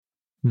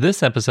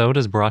This episode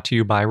is brought to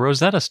you by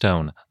Rosetta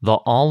Stone, the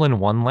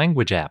all-in-one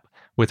language app.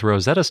 With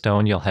Rosetta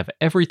Stone, you'll have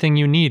everything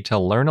you need to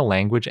learn a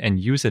language and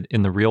use it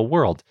in the real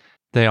world.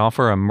 They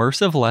offer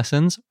immersive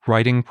lessons,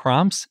 writing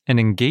prompts,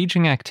 and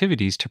engaging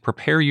activities to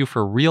prepare you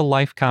for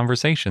real-life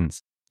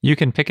conversations. You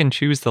can pick and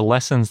choose the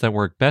lessons that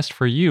work best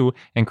for you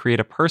and create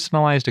a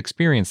personalized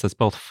experience that's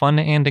both fun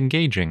and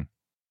engaging.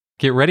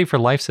 Get ready for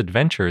life's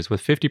adventures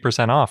with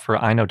 50% off for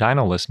I Know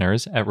Dino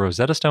listeners at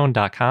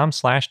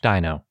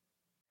rosettastone.com/dino.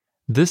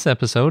 This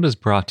episode is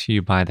brought to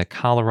you by the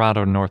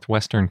Colorado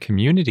Northwestern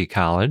Community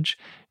College.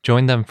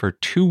 Join them for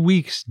 2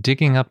 weeks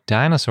digging up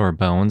dinosaur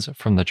bones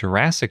from the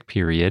Jurassic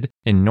period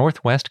in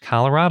Northwest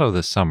Colorado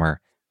this summer.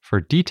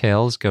 For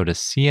details, go to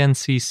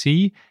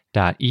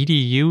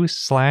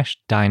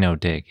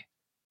cncc.edu/dinodig.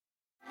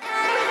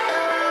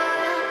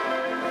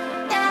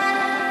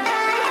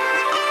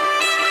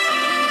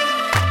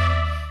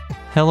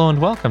 Hello and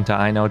welcome to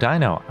I Know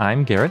Dino.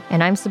 I'm Garrett.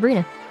 And I'm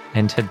Sabrina.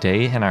 And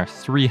today, in our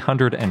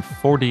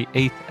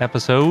 348th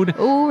episode...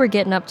 Oh, we're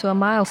getting up to a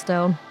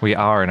milestone. We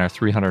are, and our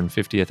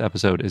 350th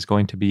episode is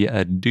going to be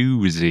a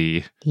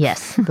doozy.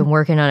 Yes, been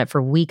working on it for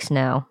weeks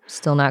now.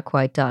 Still not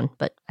quite done,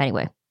 but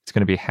anyway. It's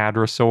going to be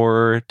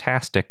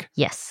Hadrosaur-tastic.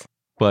 Yes.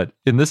 But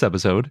in this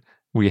episode,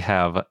 we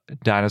have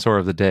Dinosaur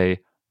of the Day,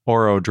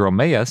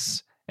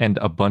 Orodromaeus, and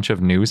a bunch of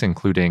news,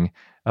 including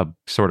a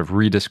sort of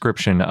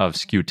redescription of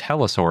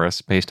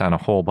Scutellosaurus based on a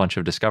whole bunch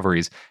of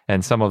discoveries,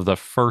 and some of the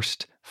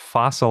first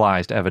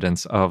fossilized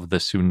evidence of the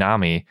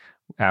tsunami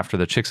after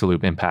the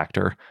Chicxulub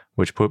impactor,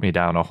 which put me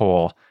down a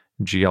whole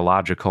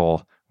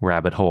geological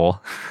rabbit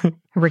hole.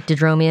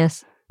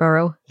 Erictodromeus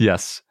burrow?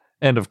 Yes.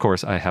 And of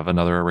course, I have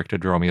another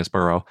Erictodromeus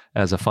burrow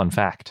as a fun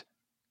fact.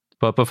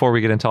 But before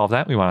we get into all of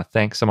that, we want to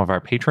thank some of our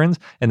patrons.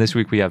 And this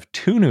week we have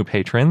 2 new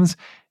patrons.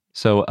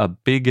 So a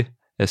big,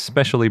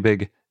 especially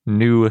big,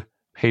 new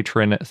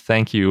patron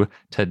thank you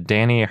to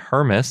Danny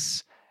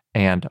Hermes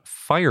and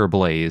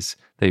Fireblaze.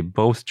 They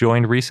both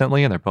joined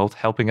recently, and they're both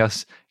helping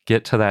us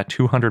get to that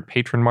 200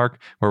 patron mark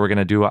where we're going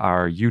to do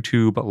our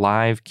YouTube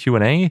live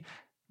Q&A.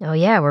 Oh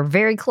yeah, we're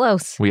very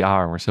close. We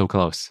are. We're so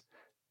close.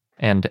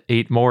 And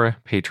 8 more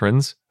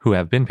patrons who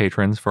have been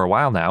patrons for a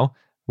while now.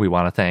 We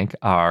want to thank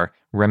our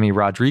Remy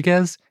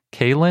Rodriguez,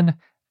 Kaylin,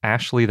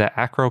 Ashley the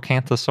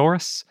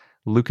Acrocanthosaurus,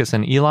 Lucas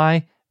and Eli,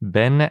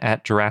 Ben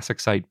at Jurassic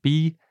Site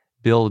B,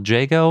 Bill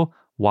Jago,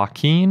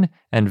 Joaquin,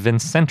 and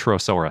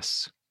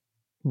Vincentrosaurus.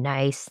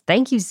 Nice.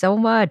 Thank you so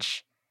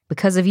much.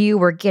 Because of you,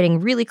 we're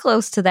getting really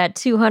close to that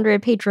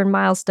 200 patron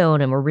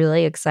milestone, and we're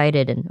really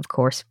excited. And of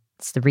course,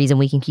 it's the reason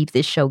we can keep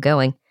this show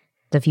going.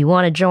 So if you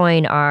want to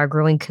join our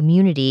growing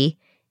community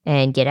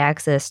and get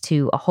access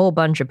to a whole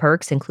bunch of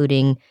perks,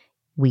 including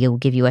we'll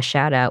give you a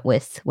shout out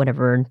with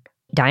whatever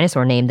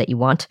dinosaur name that you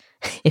want,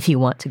 if you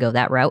want to go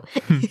that route,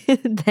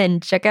 then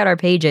check out our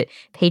page at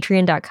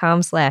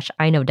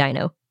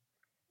patreon.com/iknowdino.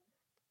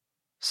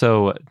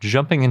 So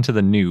jumping into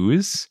the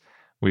news,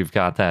 we've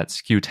got that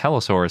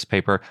Scutellosaurus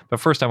paper. But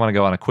first I want to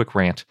go on a quick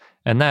rant,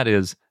 and that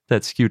is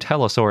that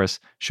Scutellosaurus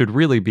should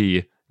really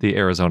be the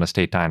Arizona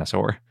state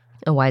dinosaur.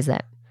 Oh, why is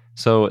that?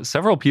 So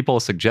several people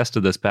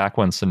suggested this back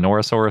when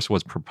Sonorosaurus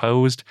was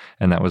proposed,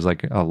 and that was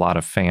like a lot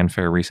of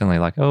fanfare recently,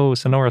 like, oh,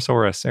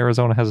 Sonorosaurus,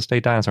 Arizona has a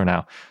state dinosaur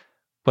now.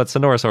 But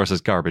Sonorosaurus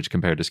is garbage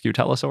compared to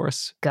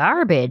Scutellosaurus.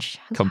 Garbage?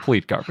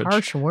 Complete garbage.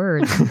 Harsh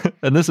words.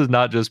 And this is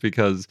not just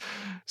because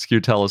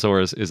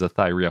Scutellosaurus is a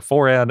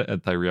Thyreoforan,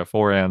 and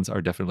Thyreoforans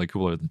are definitely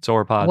cooler than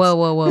sauropods.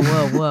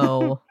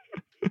 Whoa.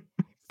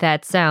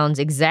 That sounds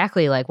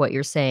exactly like what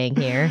you're saying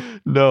here.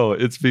 No,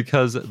 it's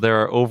because there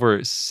are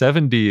over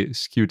 70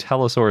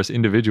 Scutellosaurus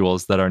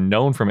individuals that are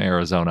known from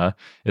Arizona.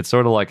 It's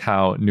sort of like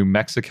how New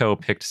Mexico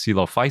picked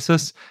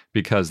Coelophysis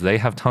because they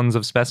have tons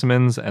of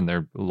specimens and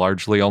they're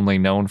largely only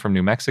known from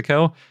New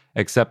Mexico,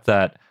 except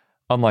that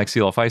unlike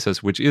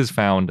Coelophysis, which is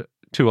found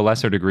to a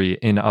lesser degree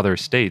in other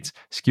states,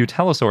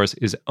 Scutellosaurus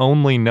is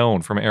only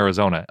known from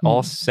Arizona.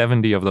 All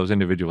 70 of those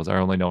individuals are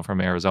only known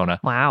from Arizona.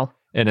 Wow.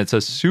 And it's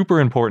a super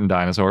important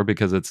dinosaur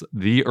because it's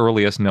the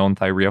earliest known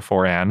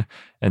Thyreoforan.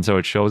 And so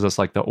it shows us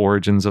like the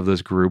origins of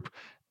this group.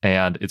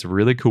 And it's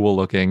really cool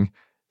looking.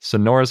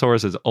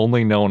 Sonorosaurus is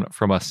only known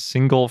from a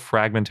single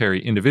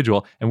fragmentary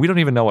individual. And we don't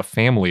even know what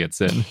family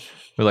it's in.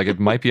 Like it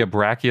might be a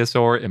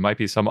brachiosaur. It might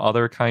be some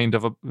other kind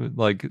of a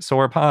like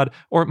sauropod.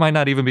 Or it might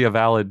not even be a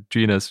valid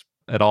genus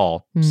at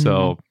all.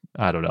 So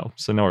I don't know.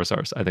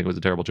 Sonorosaurus, I think, was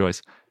a terrible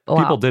choice. Wow.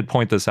 People did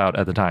point this out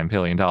at the time,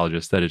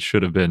 paleontologists, that it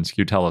should have been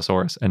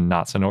Scutellosaurus and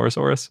not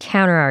Sonorosaurus.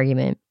 Counter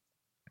argument.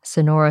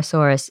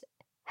 Sonorosaurus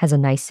has a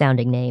nice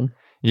sounding name.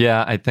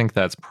 Yeah, I think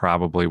that's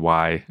probably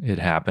why it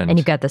happened. And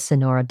you've got the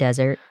Sonora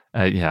Desert.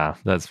 Yeah,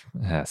 that's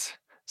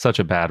such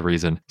a bad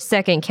reason.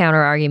 Second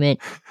counter argument,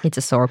 it's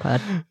a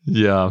sauropod.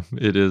 Yeah,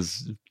 it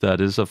is.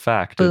 That is a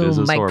fact. Boom, it is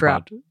a mic sauropod.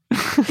 drop.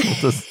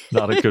 That's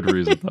not a good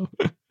reason, though.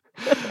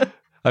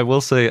 I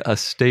will say a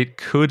state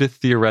could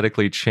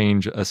theoretically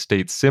change a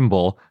state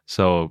symbol.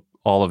 So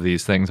all of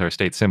these things are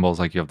state symbols.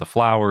 Like you have the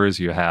flowers,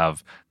 you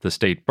have the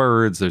state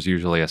birds. There's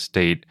usually a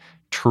state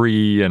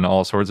tree and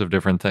all sorts of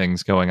different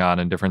things going on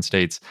in different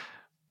states.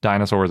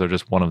 dinosaurs are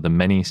just one of the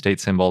many state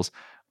symbols.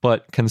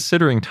 But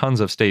considering tons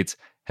of states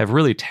have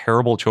really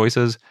terrible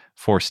choices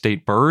for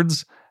state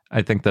birds,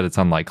 I think that it's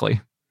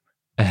unlikely.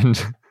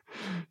 And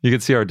you can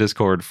see our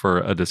Discord for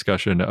a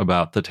discussion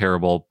about the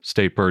terrible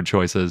state bird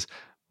choices.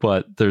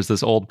 But there's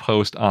this old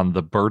post on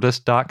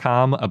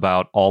thebirdist.com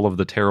about all of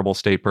the terrible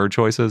state bird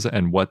choices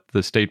and what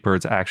the state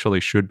birds actually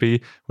should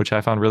be, which I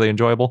found really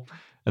enjoyable.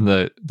 And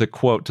the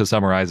quote to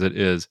summarize it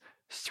is,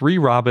 3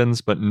 robins,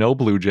 but no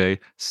blue jay,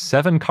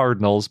 7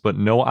 cardinals, but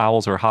no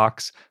owls or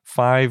hawks,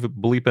 5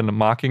 bleepin'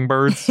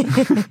 mockingbirds,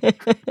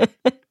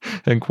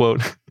 end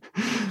quote.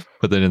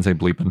 But they didn't say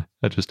bleepin'.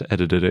 I just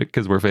edited it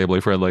because we're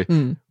family friendly.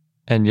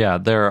 And yeah,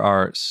 there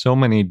are so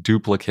many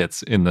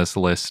duplicates in this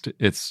list.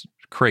 It's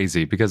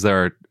crazy because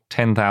there are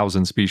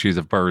 10,000 species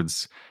of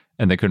birds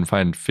and they couldn't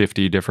find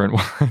 50 different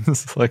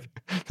ones. Like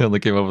they only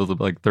came up with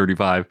like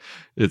 35.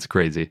 It's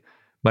crazy.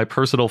 My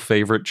personal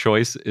favorite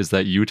choice is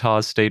that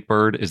Utah's state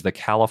bird is the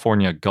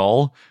California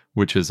gull,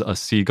 which is a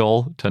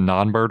seagull to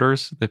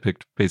non-birders. They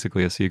picked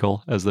basically a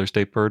seagull as their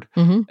state bird.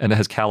 And it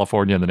has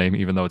California in the name,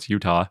 even though it's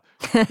Utah,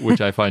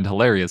 which I find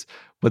hilarious.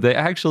 But they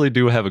actually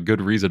do have a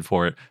good reason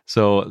for it.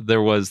 So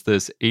there was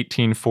this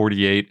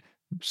 1848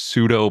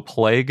 pseudo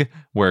plague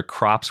where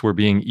crops were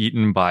being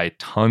eaten by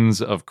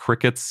tons of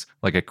crickets,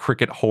 like a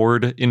cricket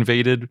horde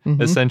invaded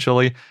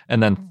essentially,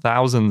 and then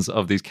thousands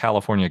of these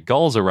California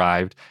gulls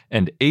arrived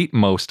and ate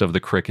most of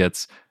the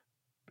crickets,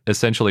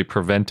 essentially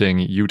preventing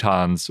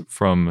Utahns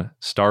from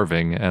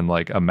starving and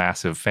like a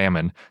massive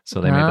famine.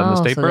 So they made them the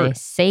state bird. They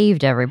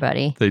saved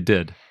everybody. They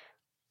did.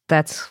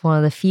 That's one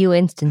of the few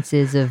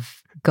instances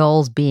of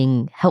gulls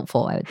being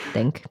helpful, I would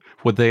think.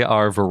 Well, they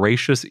are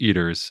voracious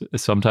eaters.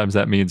 Sometimes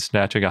that means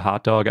snatching a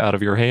hot dog out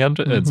of your hand,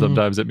 and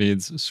sometimes it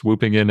means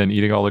swooping in and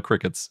eating all the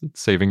crickets,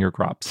 saving your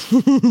crops.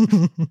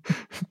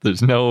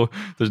 There's no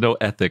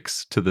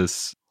ethics to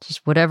this.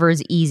 Just whatever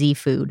is easy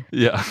food.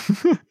 Yeah.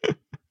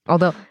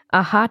 Although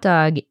a hot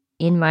dog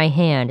in my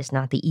hand is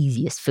not the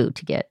easiest food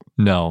to get.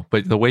 No,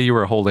 but the way you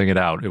were holding it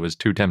out, it was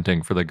too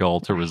tempting for the gull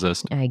to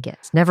resist. I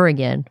guess. Never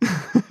again.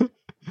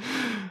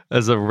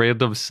 As a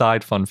random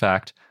side fun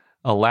fact,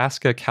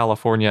 Alaska,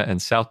 California,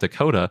 and South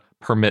Dakota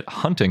permit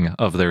hunting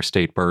of their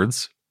state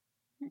birds,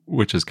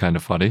 which is kind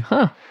of funny.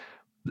 Huh.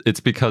 It's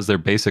because they're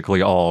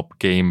basically all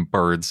game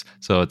birds.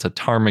 So it's a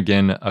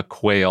ptarmigan, a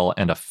quail,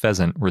 and a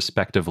pheasant,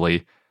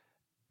 respectively.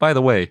 By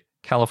the way,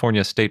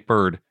 California's state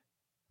bird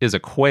is a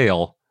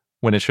quail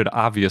when it should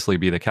obviously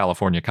be the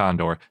California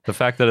condor. The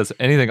fact that it's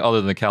anything other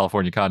than the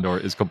California condor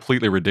is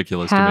completely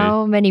ridiculous to me.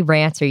 How many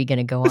rants are you going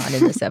to go on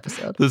in this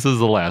episode? This is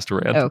the last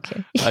rant.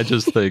 Okay. I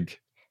just think,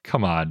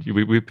 come on.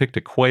 We picked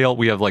a quail.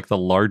 We have like the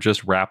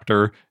largest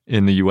raptor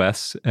in the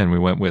U.S., and we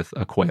went with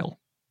a quail.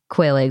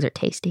 Quail eggs are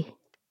tasty.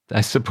 I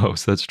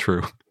suppose that's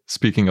true.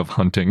 Speaking of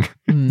hunting,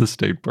 the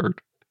state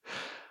bird.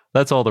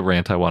 That's all the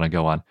rant I want to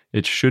go on.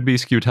 It should be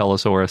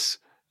Scutellosaurus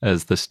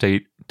as the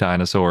state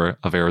dinosaur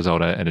of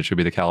Arizona, and it should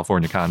be the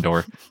California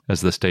condor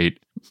as the state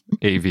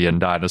avian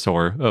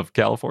dinosaur of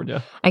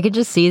California. I could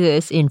just see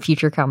this in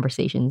future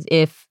conversations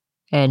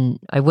and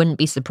I wouldn't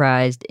be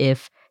surprised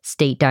if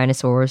state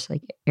dinosaurs,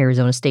 like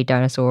Arizona state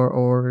dinosaur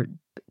or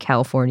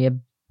California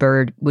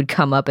bird, would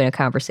come up in a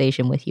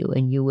conversation with you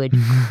and you would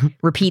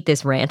repeat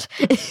this rant.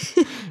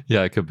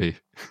 Yeah, it could be.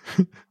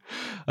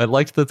 I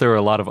liked that there are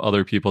a lot of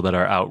other people that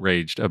are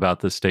outraged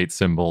about the state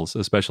symbols,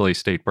 especially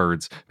state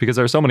birds, because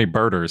there are so many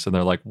birders and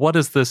they're like, what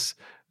is this?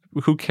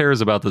 Who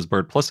cares about this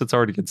bird? Plus, it's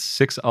already in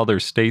 6 other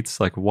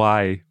states. Like,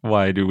 why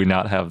do we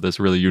not have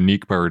this really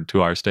unique bird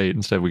to our state?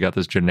 Instead, we got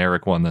this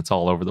generic one that's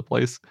all over the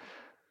place.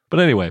 But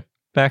anyway,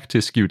 back to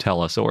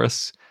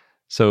Scutellosaurus.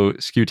 So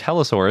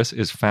Scutellosaurus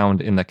is found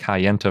in the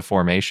Kayenta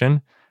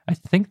Formation. I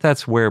think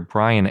that's where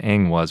Brian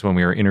Eng was when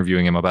we were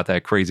interviewing him about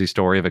that crazy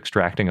story of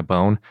extracting a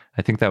bone.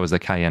 I think that was the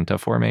Kayenta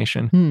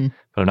Formation,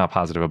 but I'm not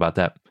positive about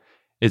that.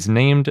 It's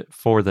named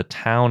for the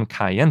town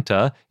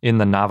Kayenta in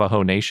the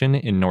Navajo Nation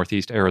in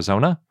northeast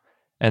Arizona.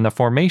 And the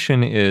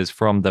formation is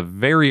from the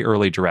very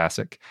early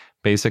Jurassic.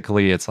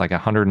 Basically, it's like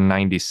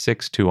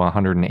 196 to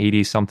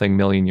 180 something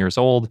million years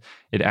old.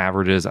 It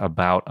averages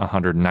about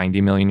 190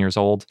 million years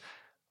old.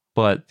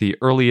 But the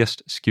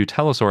earliest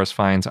Scutellosaurus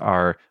finds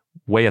are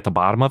way at the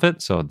bottom of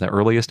it, so the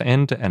earliest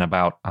end, and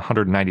about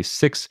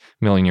 196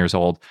 million years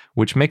old,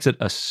 which makes it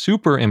a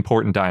super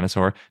important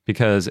dinosaur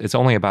because it's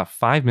only about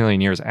 5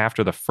 million years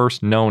after the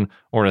first known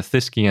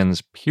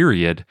Ornithischians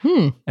period.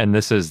 And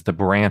this is the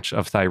branch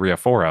of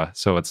Thyreophora.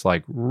 So it's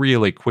like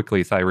really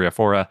quickly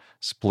Thyreophora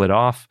split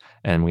off,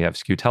 and we have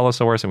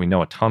Scutellosaurus, and we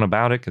know a ton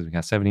about it because we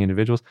got 70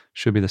 individuals.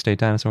 Should be the state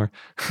dinosaur.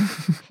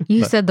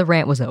 You said the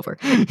rant was over.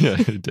 Yeah,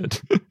 it did.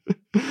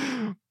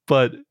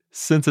 But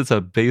since it's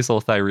a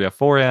basal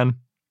thyreophoran,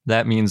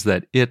 that means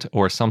that it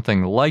or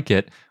something like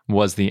it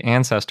was the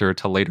ancestor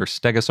to later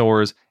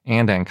stegosaurs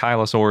and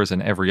ankylosaurs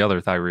and every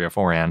other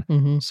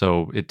thyreophoran.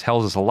 So it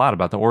tells us a lot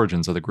about the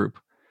origins of the group.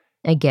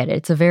 I get it.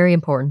 It's a very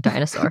important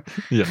dinosaur.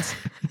 Yes,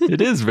 it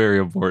is very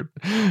important.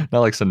 Not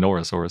like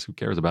Sonorosaurus, who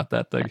cares about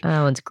that thing?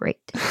 That one's great.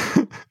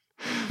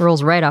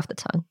 Rolls right off the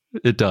tongue.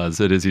 It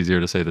does. It is easier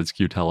to say than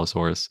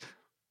Scutellosaurus.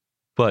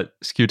 But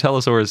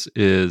Scutellosaurus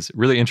is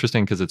really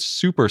interesting because it's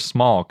super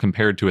small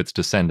compared to its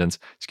descendants.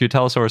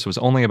 Scutellosaurus was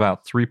only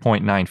about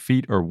 3.9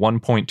 feet or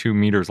 1.2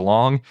 meters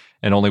long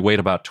and only weighed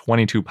about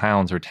 22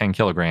 pounds or 10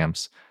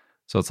 kilograms.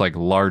 So it's like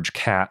large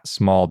cat,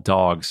 small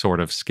dog sort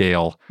of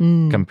scale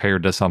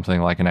compared to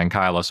something like an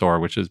ankylosaur,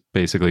 which is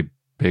basically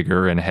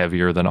bigger and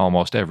heavier than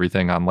almost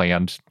everything on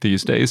land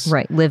these days.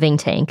 Right. Living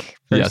tank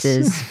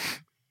versus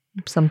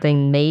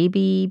something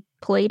maybe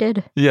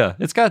plated. Yeah,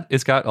 it's got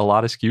a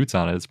lot of scutes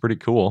on it. It's pretty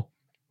cool.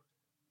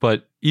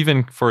 But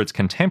even for its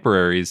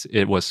contemporaries,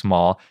 it was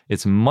small.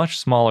 It's much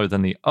smaller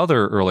than the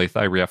other early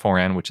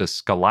Thyreophorian, which is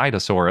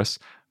Scelidosaurus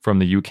from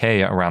the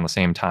UK around the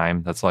same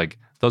time. That's like,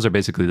 those are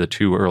basically the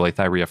two early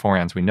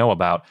Thyreophorians we know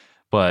about.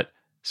 But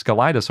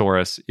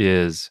Scelidosaurus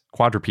is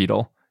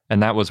quadrupedal,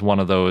 and that was one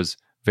of those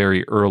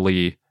very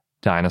early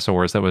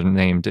dinosaurs that was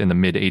named in the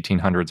mid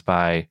 1800s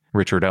by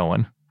Richard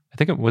Owen. I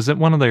think was it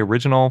one of the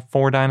original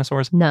 4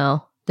 dinosaurs?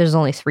 No, there's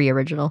only 3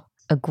 original.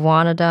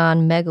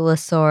 Iguanodon,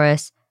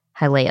 Megalosaurus,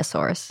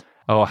 Hylaeosaurus.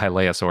 Oh,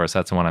 Hylaeosaurus.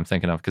 That's the one I'm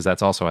thinking of because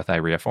that's also a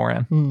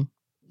Thyreophorian.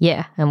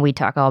 Yeah, and we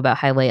talk all about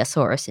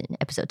Hylaeosaurus in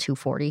episode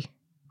 240.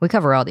 We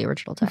cover all the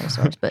original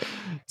dinosaurs, but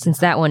since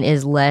that one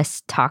is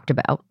less talked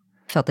about,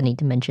 I felt the need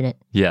to mention it.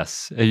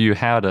 Yes, you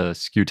had a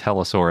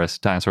Scutellosaurus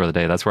dinosaur of the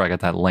day. That's where I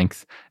got that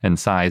length and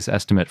size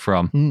estimate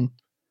from.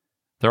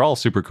 They're all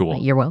super cool.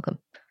 You're welcome.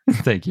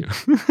 Thank you.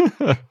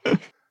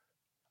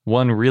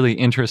 One really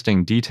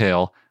interesting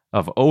detail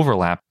of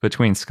overlap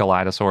between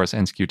Scelidosaurus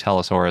and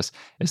Scutellosaurus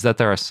is that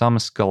there are some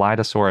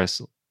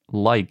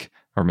Scelidosaurus-like,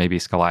 or maybe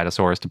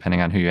Scelidosaurus, depending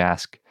on who you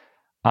ask,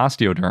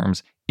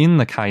 osteoderms in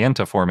the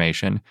Kayenta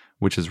Formation,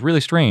 which is really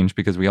strange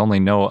because we only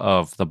know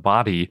of the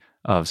body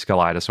of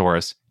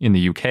Scelidosaurus in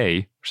the UK,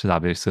 which is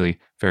obviously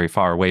very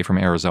far away from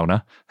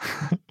Arizona.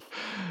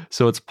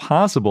 So it's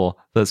possible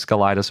that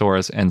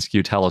Scelidosaurus and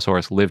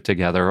Scutellosaurus lived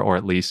together, or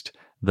at least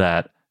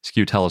that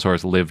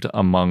Scutellosaurus lived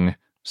among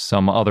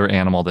some other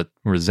animal that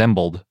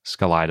resembled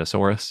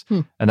Scelidosaurus.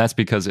 And that's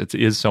because it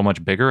is so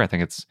much bigger. I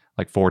think it's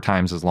like 4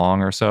 times as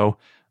long or so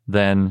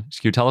than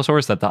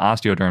Scutellosaurus, that the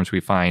osteoderms we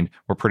find,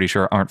 we're pretty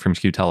sure aren't from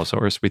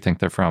Scutellosaurus. We think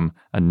they're from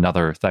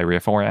another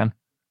Thyreophorian.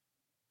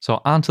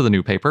 So on to the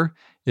new paper.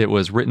 It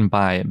was written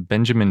by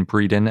Benjamin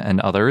Breeden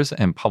and others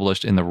and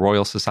published in the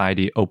Royal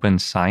Society Open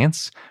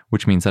Science,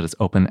 which means that it's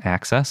open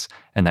access.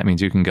 And that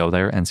means you can go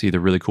there and see the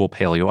really cool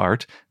paleo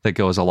art that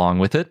goes along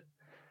with it.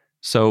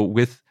 So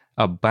with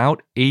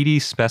about 80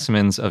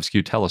 specimens of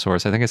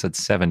Scutellosaurus, I think I said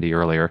 70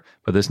 earlier,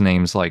 but this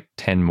names like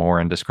 10 more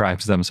and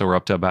describes them, so we're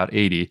up to about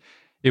 80.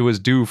 It was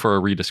due for a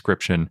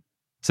redescription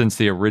since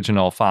the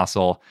original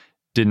fossil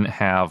didn't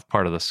have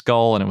part of the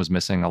skull and it was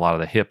missing a lot of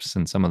the hips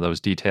and some of those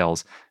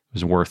details. It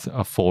was worth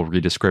a full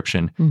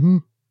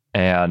redescription.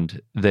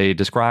 And they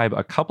describe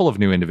a couple of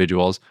new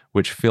individuals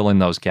which fill in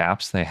those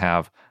gaps. They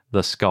have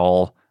the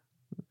skull,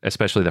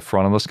 especially the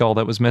front of the skull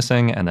that was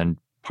missing, and then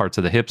parts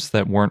of the hips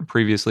that weren't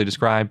previously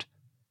described.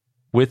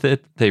 With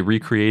it, they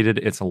recreated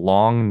its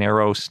long,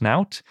 narrow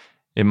snout.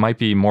 It might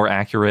be more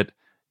accurate,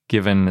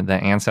 given the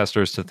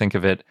ancestors, to think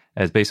of it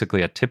as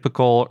basically a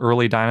typical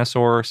early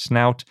dinosaur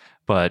snout,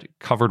 but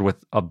covered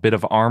with a bit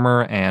of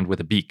armor and with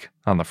a beak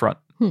on the front.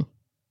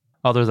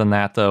 Other than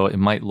that, though, it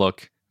might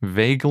look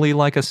vaguely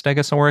like a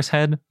Stegosaurus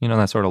head. You know,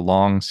 that sort of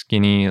long,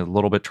 skinny, a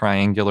little bit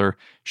triangular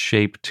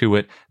shape to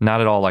it.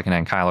 Not at all like an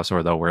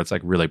ankylosaur, though, where it's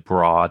like really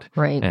broad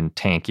and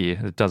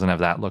tanky. It doesn't have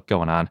that look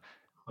going on.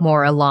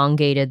 More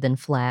elongated than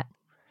flat.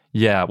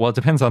 Yeah, well, it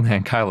depends on the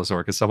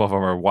ankylosaur because some of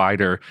them are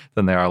wider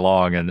than they are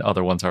long and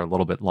other ones are a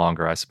little bit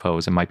longer, I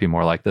suppose. It might be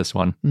more like this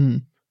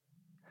one.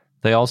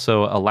 They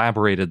also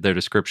elaborated their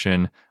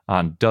description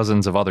on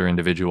dozens of other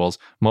individuals.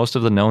 Most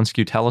of the known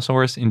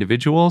Scutellosaurus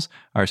individuals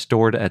are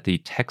stored at the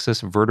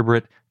Texas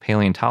Vertebrate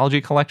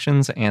Paleontology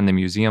Collections and the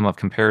Museum of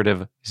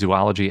Comparative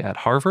Zoology at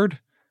Harvard.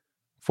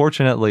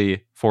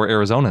 Fortunately for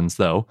Arizonans,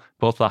 though,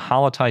 both the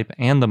holotype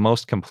and the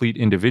most complete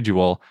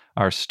individual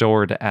are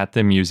stored at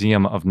the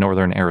Museum of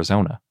Northern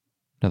Arizona.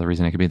 Another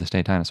reason it could be the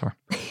state dinosaur.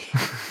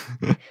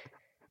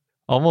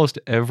 Almost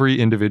every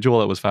individual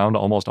that was found,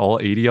 almost all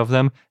 80 of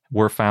them,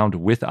 were found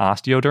with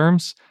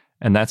osteoderms.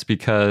 And that's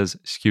because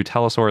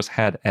Scutellosaurus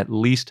had at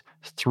least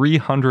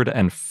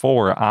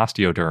 304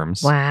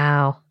 osteoderms.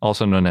 Wow.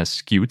 Also known as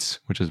scutes,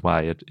 which is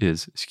why it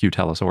is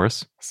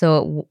Scutellosaurus.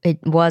 So it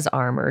was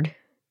armored.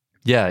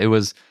 Yeah, it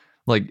was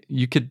like,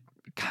 you could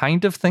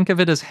kind of think of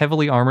it as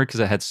heavily armored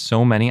because it had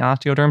so many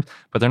osteoderms,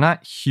 but they're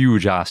not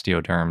huge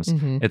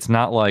osteoderms. It's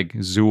not like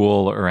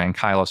Zool or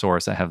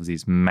Ankylosaurus that have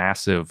these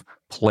massive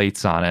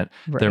plates on it.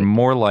 They're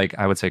more like,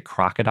 I would say,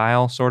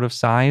 crocodile sort of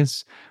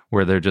size,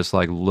 where they're just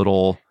like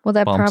little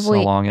that bumps probably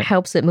along it.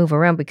 Helps it move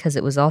around because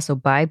it was also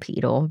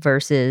bipedal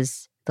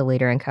versus the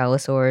later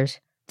ankylosaurs.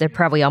 They're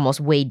probably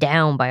almost weighed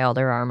down by all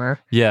their armor.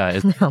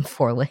 Yeah. On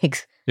 4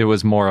 legs. It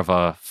was more of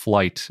a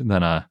flight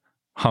than a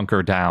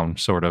hunker down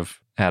sort of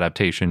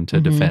adaptation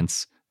to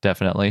defense,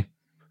 definitely.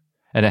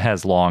 And it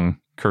has long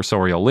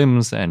cursorial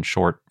limbs and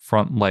short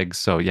front legs.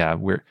 So yeah,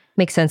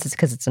 makes sense. It's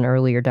because it's an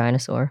earlier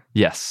dinosaur.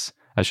 Yes.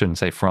 I shouldn't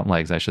say front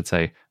legs, I should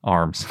say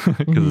arms.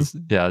 Because,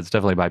 it's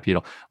definitely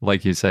bipedal.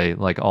 Like you say,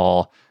 like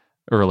all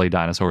early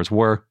dinosaurs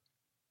were.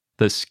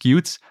 The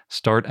scutes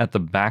start at the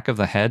back of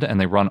the head and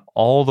they run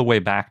all the way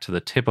back to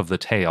the tip of the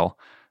tail.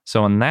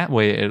 So in that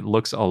way, it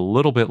looks a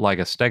little bit like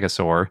a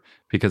stegosaur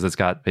because it's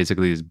got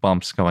basically these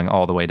bumps going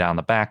all the way down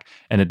the back.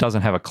 And it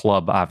doesn't have a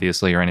club,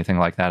 obviously, or anything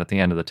like that at the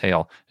end of the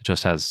tail. It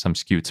just has some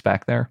scutes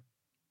back there.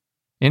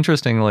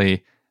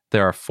 Interestingly,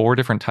 there are 4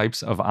 different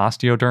types of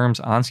osteoderms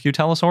on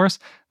Scutellosaurus.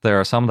 There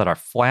are some that are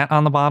flat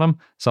on the bottom,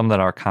 some that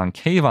are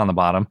concave on the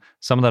bottom,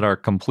 some that are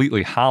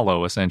completely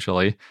hollow,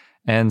 essentially,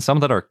 and some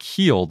that are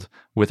keeled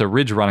with a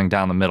ridge running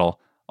down the middle.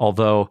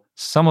 Although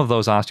some of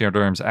those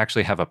osteoderms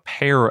actually have a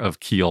pair of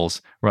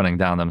keels running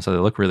down them, so they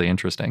look really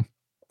interesting.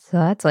 So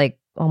that's like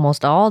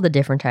almost all the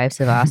different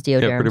types of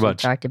osteoderms we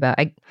talked about.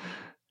 I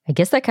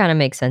guess that kind of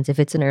makes sense if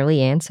it's an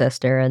early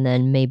ancestor and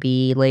then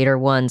maybe later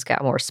ones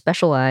got more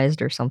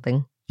specialized or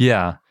something.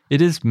 Yeah,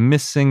 it is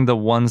missing the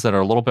ones that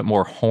are a little bit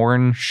more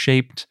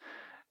horn-shaped.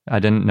 I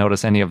didn't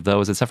notice any of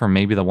those, except for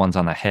maybe the ones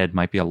on the head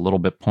might be a little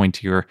bit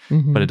pointier,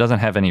 but it doesn't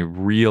have any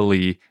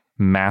really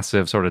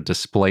massive sort of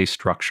display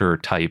structure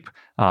type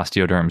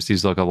osteoderms.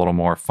 These look a little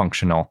more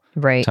functional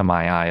to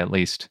my eye, at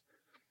least.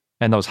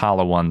 And those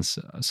hollow ones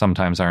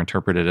sometimes are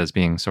interpreted as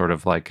being sort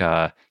of like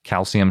a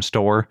calcium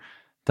store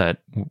that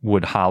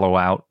would hollow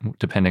out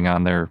depending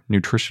on their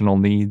nutritional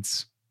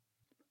needs.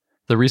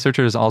 The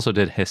researchers also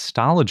did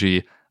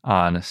histology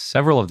on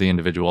several of the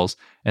individuals,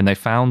 and they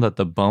found that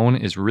the bone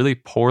is really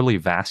poorly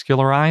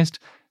vascularized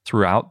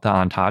throughout the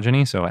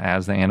ontogeny, so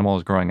as the animal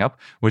is growing up,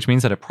 which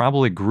means that it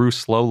probably grew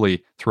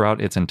slowly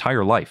throughout its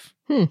entire life.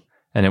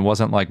 And it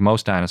wasn't like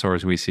most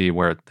dinosaurs we see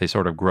where they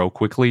sort of grow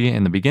quickly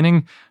in the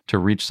beginning to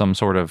reach some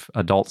sort of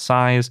adult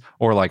size,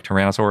 or like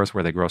Tyrannosaurus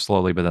where they grow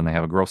slowly but then they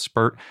have a growth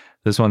spurt.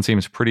 This one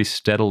seems pretty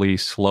steadily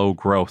slow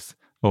growth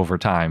over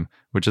time,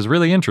 which is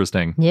really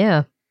interesting.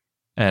 Yeah.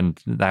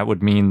 And that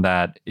would mean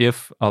that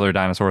if other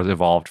dinosaurs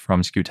evolved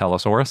from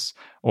Scutellosaurus,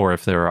 or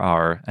if there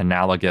are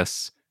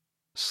analogous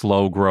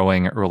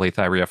slow-growing early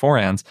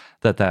thyreophorans,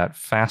 that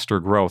faster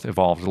growth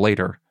evolved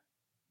later.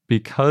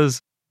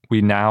 Because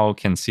we now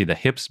can see the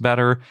hips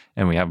better,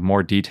 and we have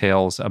more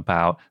details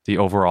about the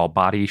overall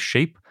body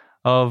shape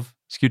of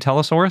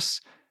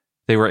Scutellosaurus,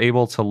 they were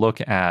able to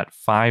look at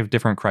 5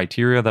 different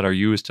criteria that are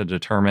used to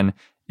determine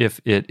if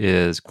it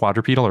is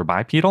quadrupedal or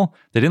bipedal.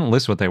 They didn't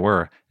list what they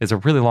were. It's a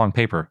really long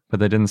paper, but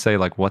they didn't say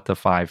like what the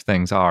 5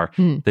 things are.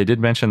 They did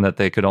mention that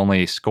they could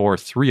only score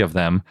 3 of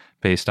them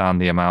based on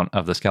the amount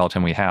of the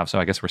skeleton we have. So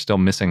I guess we're still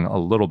missing a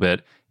little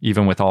bit.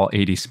 Even with all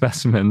 80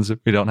 specimens,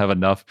 we don't have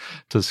enough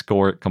to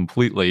score it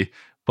completely.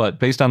 But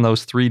based on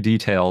those 3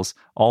 details,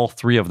 all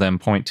 3 of them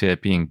point to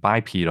it being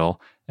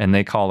bipedal, and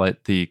they call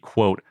it the,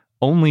 quote,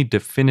 only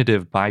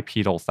definitive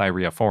bipedal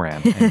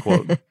thyreophoran, end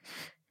quote,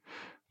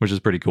 which is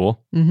pretty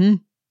cool.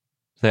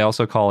 They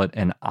also call it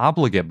an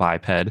obligate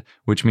biped,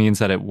 which means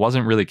that it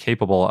wasn't really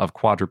capable of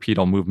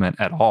quadrupedal movement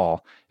at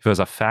all. If it was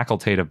a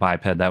facultative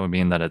biped, that would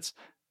mean that it's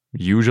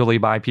usually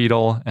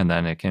bipedal, and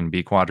then it can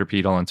be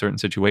quadrupedal in certain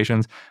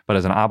situations. But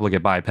as an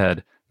obligate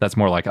biped, that's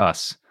more like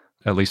us,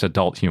 at least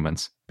adult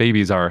humans.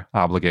 Babies are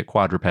obligate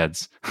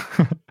quadrupeds.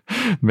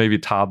 Maybe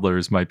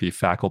toddlers might be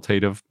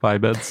facultative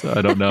bipeds.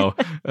 I don't know.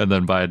 And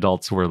then by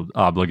adults, we're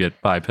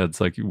obligate bipeds.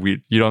 Like you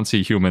don't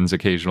see humans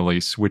occasionally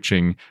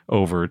switching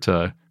over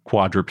to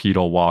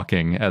quadrupedal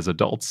walking as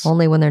adults.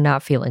 Only when they're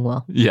not feeling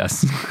well.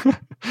 Yes.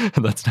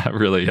 That's not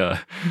really a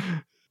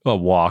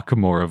walk,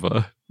 more of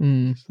a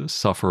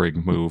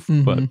suffering move.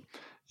 But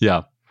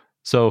yeah.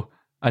 So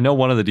I know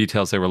one of the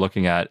details they were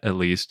looking at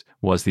least,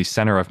 was the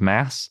center of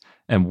mass.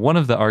 And one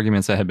of the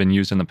arguments that had been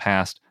used in the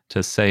past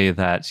to say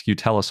that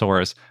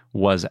Scutellosaurus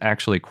was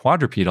actually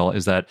quadrupedal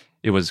is that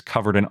it was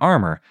covered in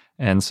armor.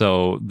 And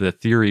so the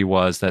theory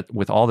was that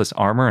with all this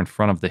armor in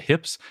front of the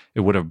hips, it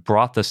would have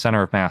brought the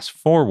center of mass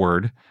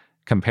forward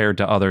compared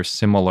to other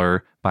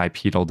similar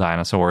bipedal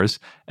dinosaurs.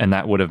 And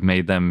that would have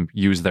made them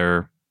use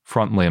their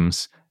front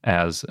limbs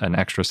as an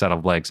extra set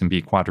of legs and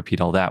be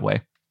quadrupedal that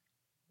way.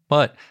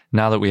 But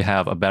now that we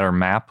have a better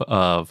map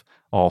of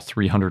all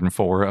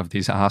 304 of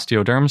these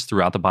osteoderms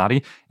throughout the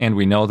body, and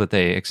we know that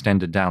they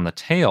extended down the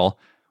tail,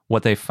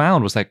 what they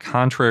found was that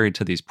contrary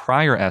to these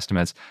prior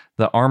estimates,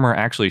 the armor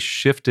actually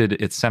shifted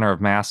its center of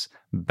mass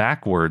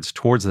backwards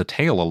towards the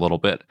tail a little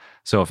bit.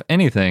 So if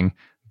anything,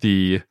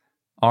 the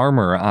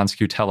armor on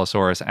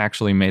Scutellosaurus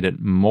actually made it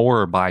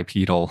more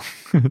bipedal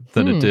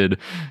than it did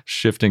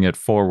shifting it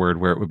forward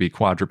where it would be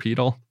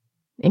quadrupedal.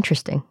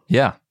 Interesting.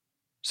 Yeah.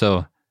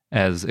 So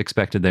as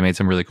expected, they made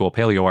some really cool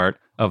paleo art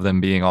of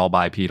them being all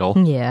bipedal.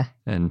 Yeah.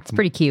 And it's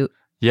pretty cute.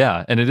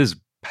 Yeah. And it is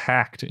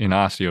packed in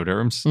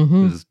osteoderms.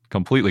 It is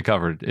completely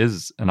covered. It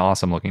is an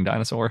awesome looking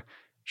dinosaur.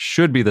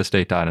 Should be the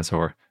state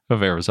dinosaur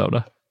of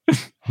Arizona.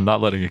 I'm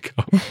not letting it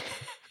go.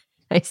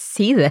 I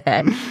see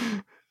that.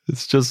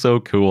 It's just so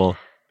cool.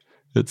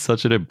 It's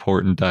such an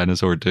important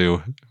dinosaur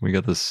too. We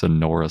got the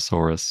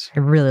Sonorosaurus. I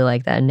really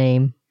like that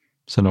name.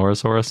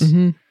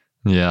 Sonorosaurus?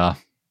 Yeah,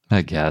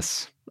 I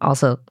guess.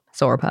 Also,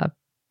 sauropod.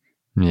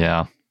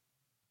 Yeah.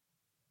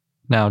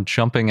 Now,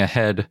 jumping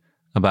ahead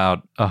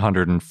about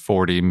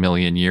 140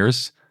 million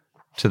years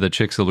to the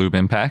Chicxulub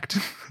impact.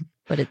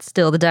 But it's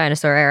still the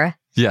dinosaur era.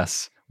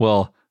 Yes.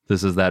 Well,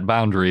 this is that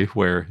boundary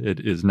where it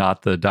is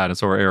not the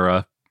dinosaur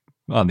era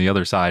on the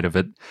other side of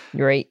it.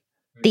 Right.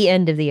 The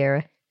end of the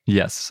era.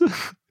 Yes.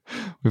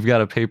 We've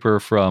got a paper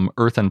from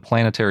Earth and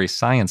Planetary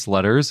Science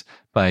Letters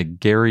by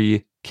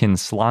Gary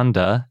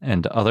Kinslanda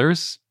and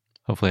others.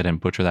 Hopefully I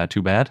didn't butcher that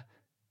too bad.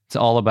 It's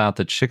all about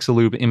the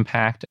Chicxulub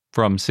impact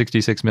from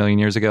 66 million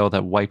years ago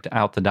that wiped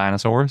out the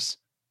dinosaurs.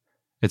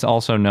 It's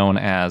also known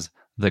as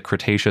the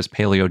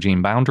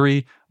Cretaceous-Paleogene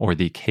boundary, or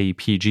the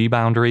KPG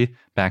boundary.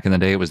 Back in the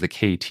day, it was the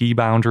KT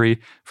boundary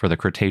for the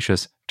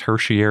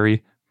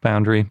Cretaceous-Tertiary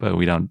boundary, but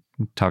we don't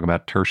talk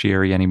about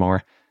tertiary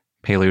anymore.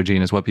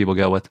 Paleogene is what people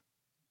go with.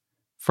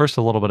 First,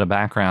 a little bit of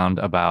background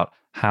about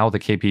how the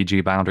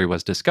KPG boundary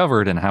was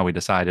discovered and how we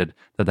decided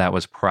that that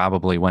was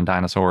probably when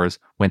dinosaurs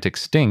went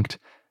extinct.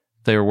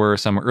 There were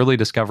some early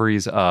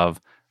discoveries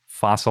of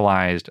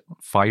fossilized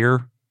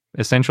fire,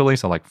 essentially,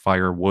 so like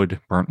firewood,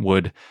 burnt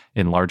wood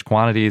in large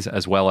quantities,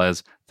 as well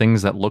as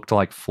things that looked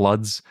like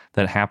floods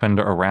that happened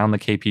around the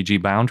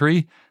KPG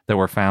boundary that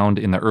were found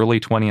in the early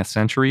 20th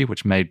century,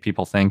 which made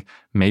people think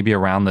maybe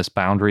around this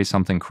boundary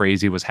something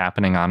crazy was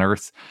happening on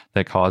Earth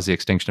that caused the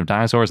extinction of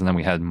dinosaurs. And then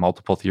we had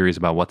multiple theories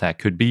about what that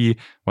could be,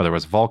 whether it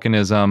was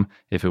volcanism,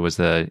 if it was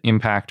the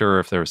impactor,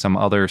 if there was some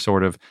other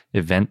sort of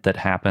event that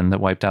happened that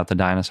wiped out the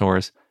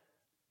dinosaurs.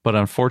 But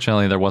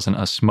unfortunately, there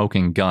wasn't a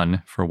smoking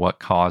gun for what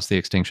caused the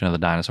extinction of the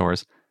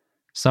dinosaurs.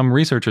 Some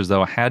researchers,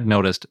 though, had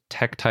noticed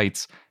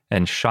tektites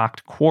and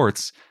shocked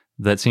quartz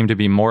that seemed to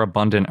be more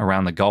abundant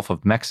around the Gulf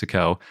of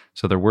Mexico.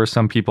 So there were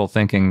some people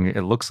thinking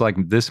it looks like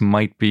this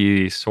might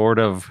be sort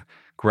of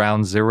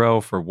ground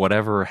zero for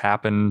whatever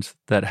happened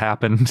that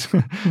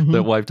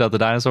wiped out the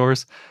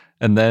dinosaurs.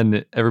 And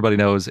then everybody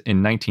knows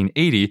in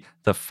 1980,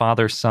 the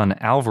father-son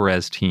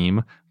Alvarez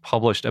team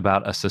published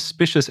about a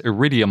suspicious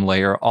iridium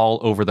layer all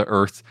over the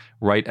Earth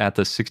right at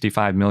the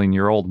 65 million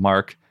year old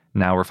mark,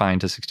 now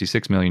refined to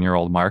 66 million year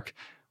old mark,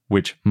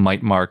 which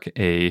might mark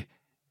a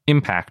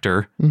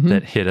impactor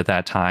that hit at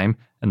that time.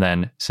 And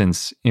then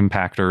since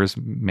impactors,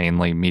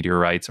 mainly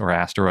meteorites or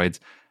asteroids,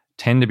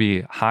 tend to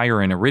be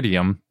higher in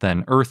iridium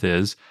than Earth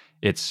is,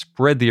 it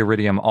spread the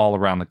iridium all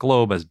around the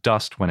globe as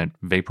dust when it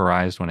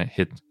vaporized, when it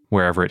hit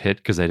wherever it hit,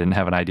 because they didn't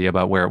have an idea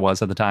about where it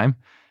was at the time.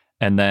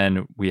 And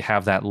then we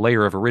have that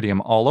layer of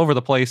iridium all over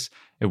the place.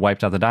 It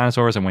wiped out the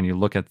dinosaurs. And when you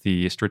look at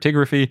the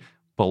stratigraphy,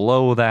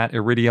 below that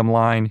iridium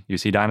line, you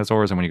see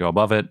dinosaurs. And when you go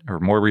above it, or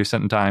more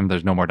recent in time,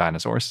 there's no more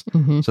dinosaurs.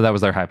 So that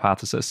was their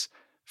hypothesis.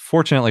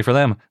 Fortunately for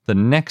them, the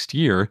next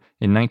year,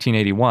 in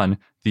 1981,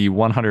 the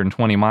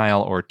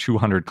 120-mile or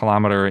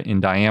 200-kilometer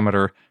in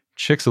diameter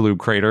Chicxulub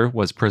crater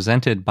was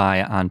presented by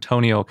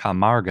Antonio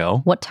Camargo.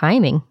 What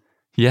timing?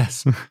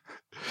 Yes.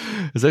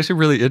 It's actually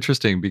really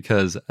interesting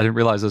because I didn't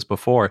realize this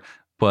before,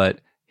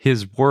 but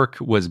his work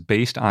was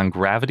based on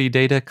gravity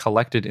data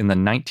collected in the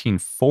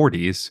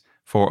 1940s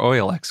for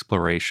oil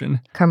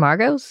exploration.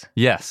 Camargo's?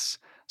 Yes.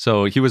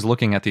 So he was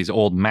looking at these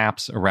old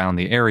maps around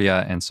the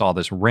area and saw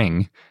this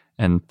ring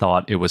and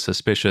thought it was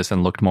suspicious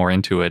and looked more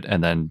into it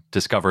and then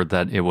discovered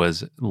that it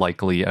was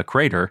likely a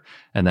crater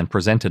and then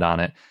presented on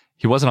it.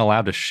 He wasn't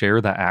allowed to share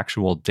the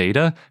actual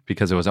data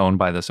because it was owned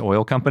by this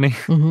oil company,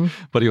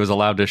 but he was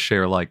allowed to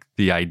share like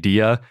the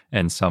idea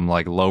and some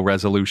like low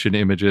resolution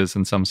images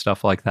and some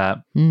stuff like that.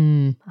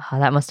 Oh,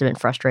 that must have been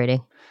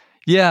frustrating.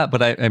 Yeah,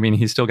 but I mean,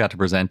 he still got to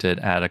present it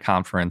at a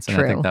conference, and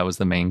I think that was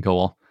the main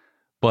goal.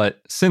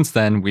 But since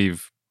then,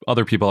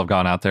 other people have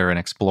gone out there and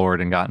explored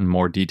and gotten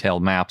more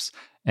detailed maps,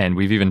 and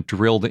we've even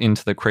drilled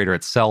into the crater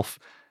itself,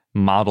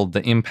 modeled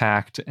the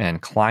impact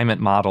and climate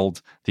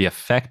modeled the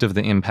effect of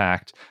the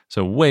impact.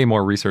 So way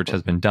more research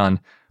has been done.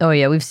 Oh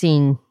yeah, we've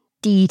seen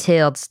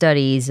detailed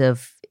studies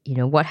of,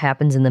 what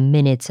happens in the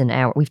minutes and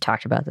hours. We've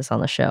talked about this on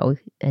the show,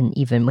 and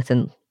even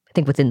within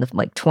the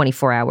like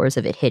 24 hours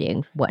of it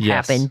hitting, what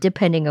happened,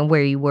 depending on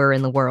where you were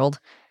in the world.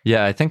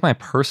 Yeah, I think my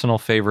personal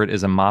favorite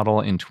is a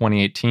model in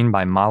 2018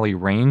 by Molly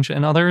Range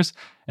and others,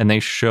 and they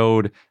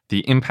showed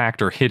the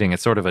impactor hitting.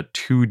 It's sort of a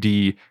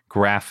 2D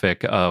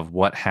graphic of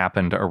what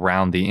happened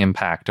around the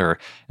impactor,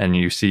 and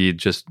you see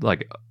just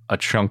like a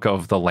chunk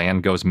of the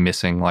land goes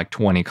missing like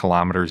 20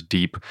 kilometers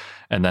deep,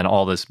 and then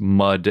all this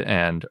mud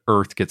and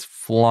earth gets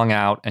flung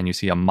out, and you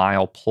see a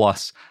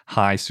mile-plus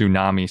high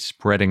tsunami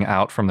spreading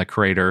out from the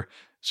crater.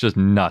 It's just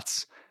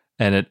nuts.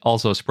 And it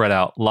also spread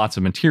out lots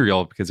of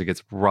material because it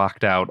gets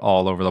rocked out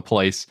all over the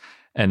place.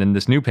 And in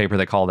this new paper,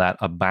 they call that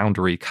a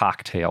boundary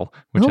cocktail,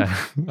 which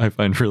I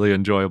find really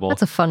enjoyable.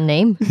 That's a fun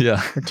name.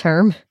 Yeah. Or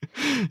term.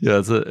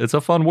 Yeah, it's a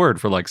fun word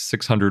for like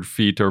 600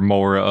 feet or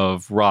more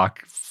of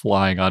rock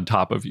flying on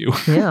top of you.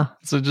 Yeah.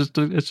 So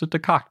it's just a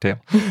cocktail.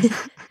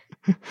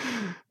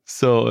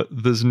 So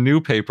this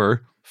new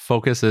paper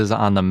focuses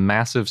on the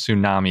massive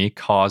tsunami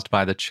caused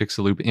by the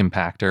Chicxulub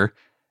impactor.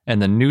 And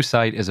the new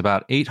site is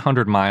about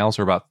 800 miles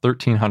or about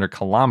 1,300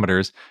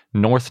 kilometers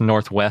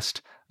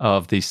northwest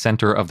of the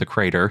center of the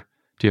crater.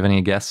 Do you have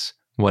any guess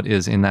what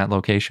is in that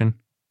location?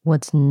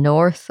 What's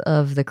north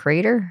of the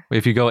crater?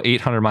 If you go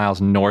 800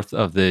 miles north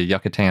of the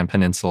Yucatan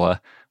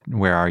Peninsula,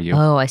 where are you?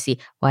 Oh, I see.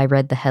 Well, I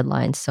read the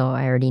headlines, so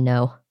I already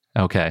know.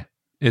 Okay.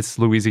 It's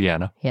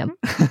Louisiana. Yep.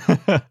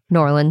 New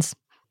Orleans.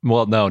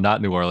 Well, no,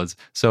 not New Orleans.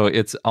 So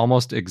it's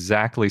almost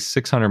exactly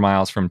 600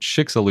 miles from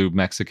Chicxulub,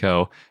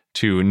 Mexico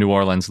to New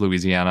Orleans,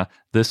 Louisiana.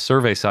 This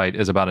survey site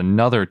is about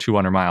another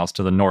 200 miles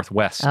to the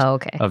northwest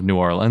of New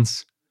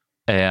Orleans.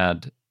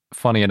 And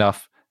funny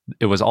enough,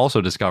 it was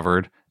also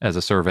discovered as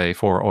a survey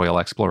for oil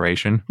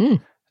exploration.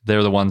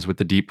 They're the ones with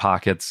the deep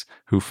pockets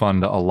who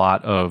fund a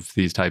lot of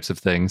these types of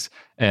things.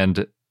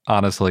 And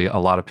honestly, a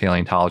lot of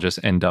paleontologists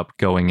end up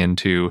going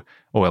into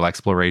oil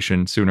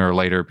exploration sooner or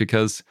later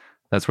because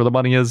that's where the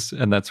money is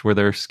and that's where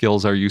their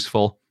skills are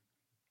useful.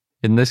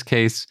 In this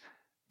case,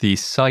 the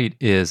site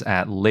is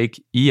at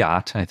Lake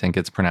Eyat, I think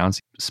it's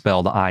pronounced,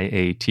 spelled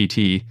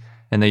IATT,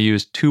 and they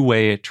use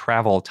two-way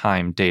travel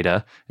time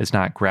data. It's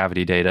not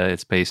gravity data.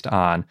 It's based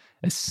on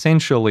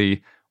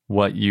essentially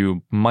what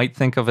you might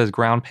think of as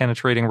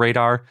ground-penetrating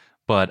radar,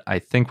 but I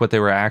think what they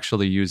were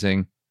actually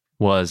using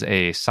was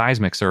a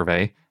seismic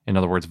survey, in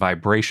other words,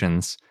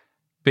 vibrations,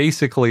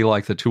 basically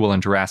like the tool in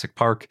Jurassic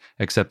Park,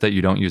 except that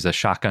you don't use a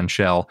shotgun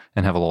shell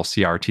and have a little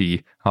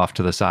CRT off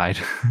to the side.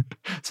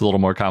 It's a little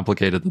more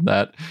complicated than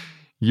that.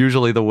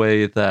 Usually the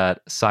way that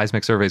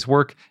seismic surveys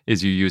work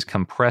is you use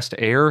compressed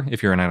air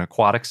if you're in an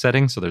aquatic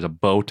setting. So there's a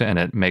boat and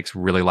it makes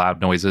really loud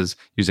noises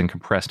using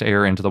compressed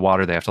air into the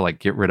water. They have to like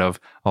get rid of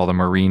all the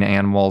marine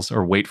animals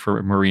or wait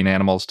for marine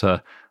animals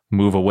to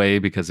move away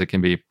because it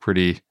can be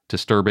pretty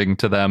disturbing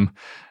to them.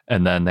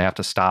 And then they have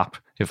to stop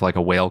if like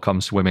a whale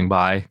comes swimming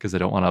by because they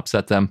don't want to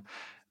upset them.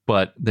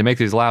 But they make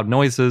these loud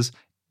noises.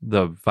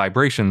 The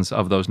vibrations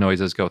of those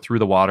noises go through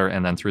the water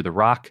and then through the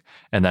rock,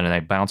 and then they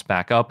bounce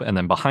back up. And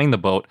then behind the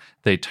boat,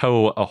 they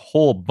tow a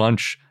whole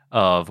bunch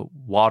of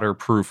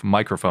waterproof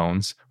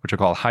microphones, which are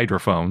called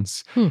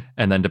hydrophones.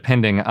 And then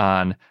depending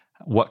on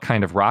what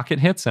kind of rock it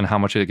hits and how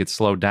much it gets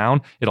slowed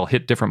down, it'll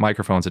hit different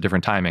microphones at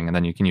different timing. And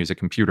then you can use a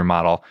computer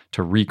model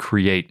to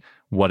recreate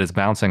what is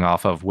bouncing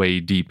off of way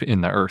deep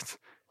in the earth.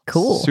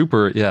 Cool.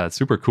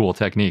 Super cool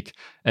technique.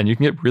 And you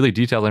can get really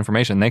detailed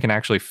information. They can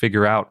actually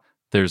figure out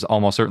there's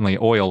almost certainly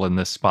oil in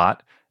this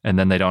spot, and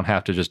then they don't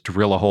have to just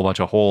drill a whole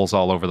bunch of holes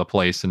all over the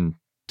place and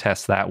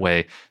test that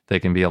way. They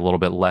can be a little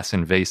bit less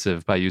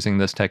invasive by using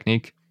this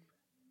technique.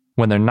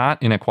 When they're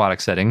not in aquatic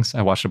settings,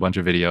 I watched a bunch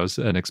of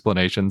videos and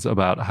explanations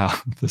about how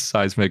the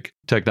seismic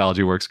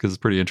technology works because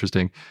it's pretty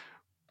interesting.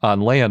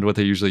 On land, what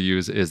they usually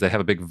use is they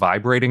have a big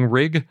vibrating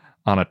rig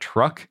on a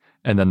truck,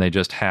 and then they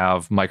just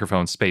have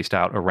microphones spaced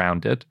out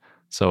around it.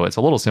 So it's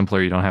a little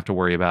simpler. You don't have to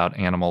worry about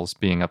animals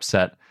being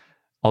upset.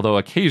 Although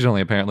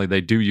occasionally, apparently, they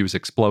do use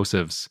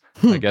explosives.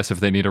 I guess if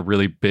they need a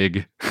really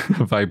big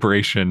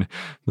vibration,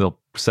 they'll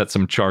set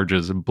some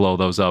charges and blow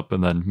those up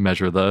and then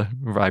measure the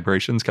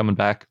vibrations coming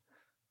back.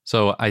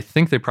 So I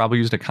think they probably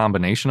used a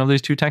combination of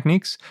these two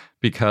techniques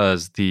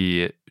because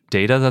the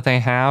data that they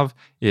have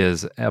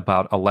is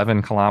about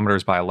 11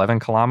 kilometers by 11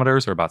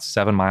 kilometers or about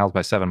 7 miles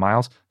by 7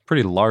 miles.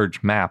 Pretty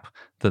large map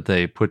that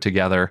they put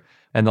together.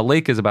 And the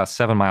lake is about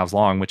 7 miles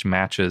long, which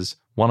matches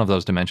one of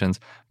those dimensions,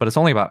 but it's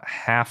only about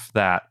half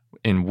that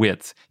in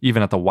width,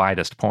 even at the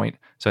widest point.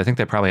 So I think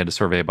they probably had to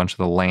survey a bunch of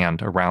the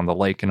land around the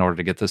lake in order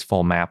to get this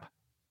full map.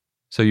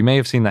 So you may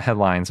have seen the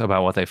headlines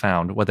about what they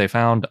found. What they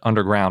found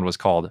underground was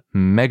called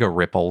mega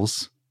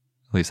ripples.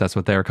 At least that's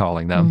what they're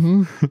calling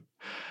them.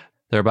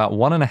 They're about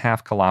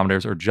 1.5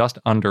 kilometers or just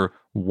under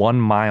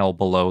 1 mile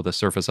below the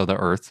surface of the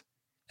Earth.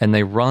 And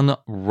they run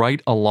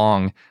right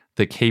along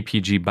the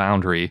KPG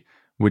boundary,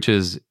 which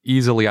is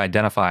easily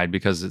identified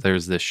because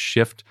there's this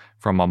shift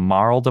from a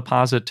marl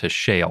deposit to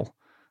shale.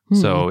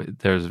 So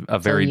there's a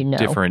very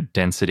different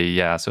density.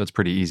 Yeah, so it's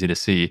pretty easy to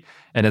see.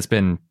 And it's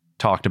been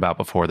talked about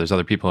before. There's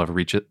other people who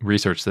have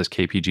researched this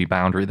KPG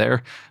boundary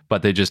there,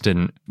 but they just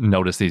didn't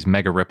notice these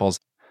mega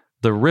ripples.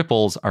 The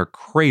ripples are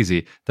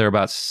crazy. They're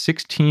about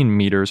 16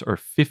 meters or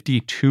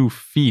 52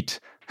 feet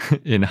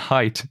in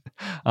height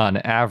on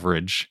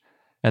average.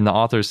 And the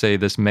authors say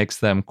this makes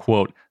them,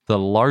 quote, the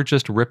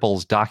largest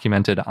ripples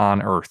documented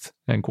on Earth,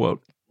 end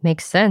quote.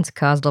 Makes sense.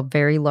 Caused a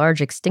very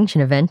large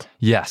extinction event.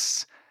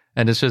 Yes.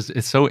 And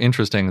it's so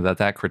interesting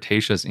that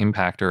Cretaceous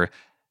impactor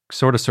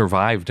sort of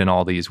survived in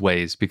all these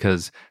ways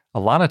because a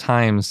lot of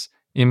times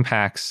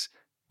impacts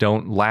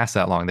don't last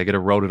that long. They get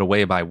eroded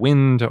away by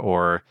wind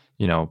or,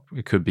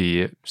 it could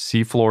be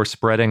seafloor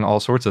spreading, all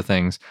sorts of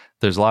things.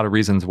 There's a lot of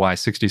reasons why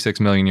 66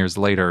 million years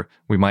later,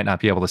 we might not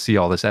be able to see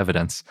all this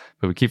evidence,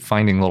 but we keep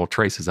finding little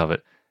traces of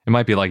it. It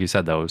might be, like you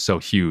said, though, so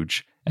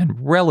huge and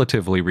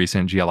relatively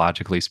recent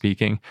geologically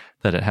speaking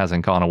that it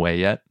hasn't gone away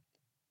yet.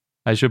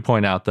 I should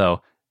point out,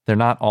 though, they're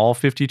not all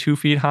 52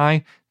 feet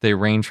high. They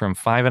range from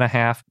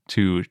 5.5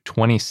 to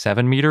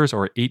 27 meters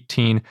or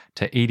 18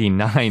 to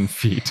 89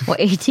 feet. Well,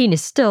 18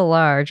 is still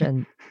large,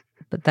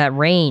 but that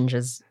range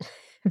is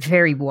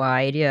very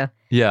wide, yeah.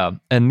 Yeah,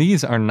 and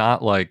these are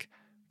not like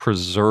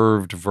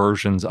preserved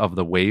versions of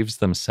the waves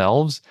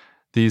themselves.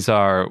 These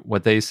are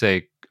what they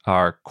say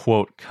are,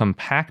 quote,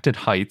 compacted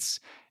heights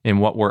in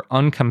what were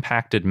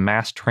uncompacted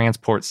mass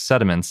transport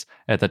sediments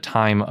at the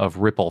time of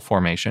ripple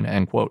formation,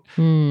 end quote.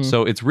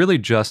 So it's really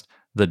just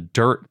the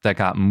dirt that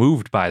got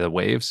moved by the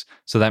waves.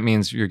 So that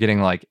means you're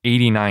getting like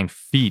 89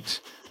 feet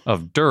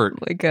of dirt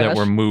that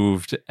were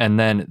moved. And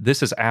then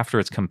this is after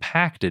it's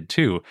compacted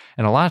too.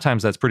 And a lot of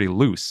times that's pretty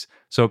loose.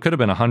 So it could have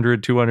been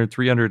 100, 200,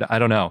 300. I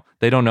don't know.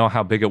 They don't know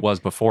how big it was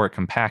before it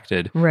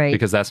compacted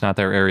because that's not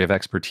their area of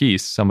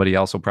expertise. Somebody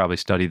else will probably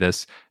study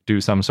this,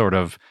 do some sort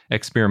of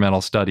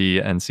experimental study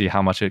and see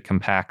how much it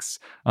compacts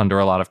under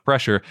a lot of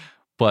pressure.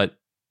 But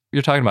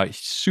you're talking about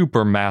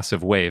super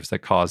massive waves that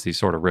cause these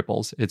sort of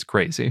ripples. It's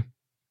crazy.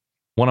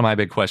 One of my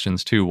big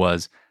questions too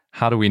was,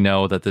 how do we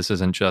know that this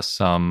isn't just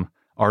some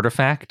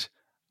artifact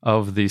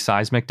of the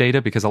seismic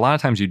data? Because a lot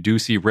of times you do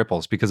see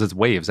ripples because it's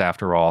waves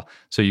after all.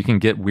 So you can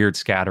get weird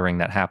scattering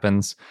that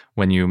happens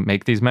when you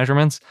make these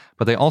measurements.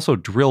 But they also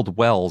drilled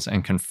wells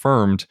and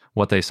confirmed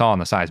what they saw in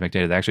the seismic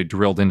data. They actually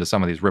drilled into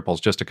some of these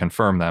ripples just to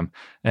confirm them.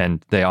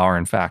 And they are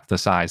in fact the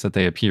size that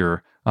they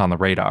appear on the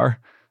radar.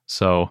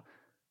 So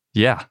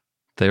yeah,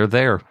 they're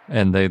there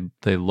and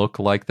they look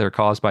like they're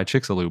caused by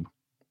Chicxulub.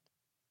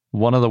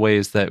 One of the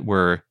ways that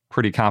we're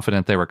pretty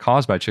confident they were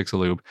caused by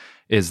Chicxulub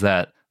is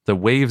that the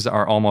waves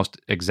are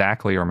almost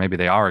exactly, or maybe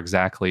they are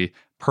exactly,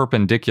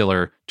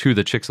 perpendicular to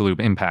the Chicxulub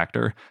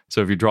impactor.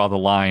 So if you draw the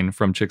line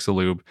from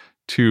Chicxulub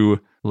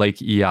to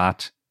Lake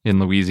Eyot in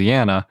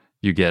Louisiana,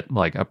 you get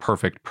like a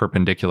perfect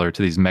perpendicular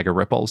to these mega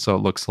ripples. So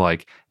it looks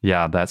like,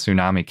 yeah, that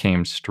tsunami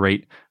came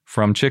straight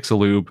from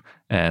Chicxulub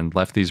and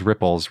left these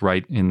ripples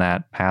right in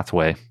that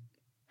pathway.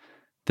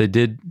 They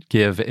did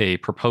give a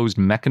proposed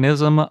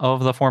mechanism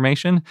of the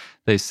formation.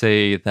 They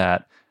say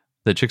that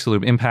the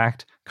Chicxulub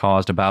impact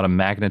caused about a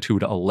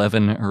magnitude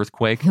 11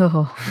 earthquake,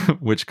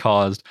 which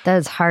caused... That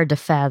is hard to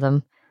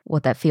fathom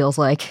what that feels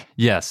like.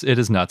 Yes, it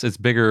is nuts. It's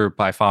bigger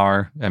by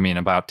far. I mean,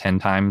 about 10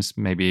 times,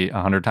 maybe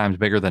 100 times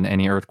bigger than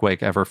any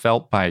earthquake ever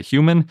felt by a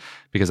human,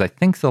 because I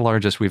think the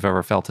largest we've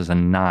ever felt is a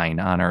 9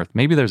 on Earth.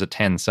 Maybe there's a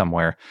 10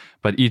 somewhere,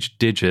 but each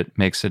digit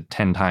makes it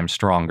 10 times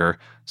stronger.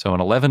 So an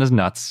 11 is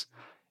nuts.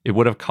 It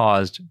would have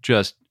caused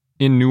just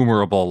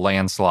innumerable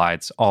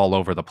landslides all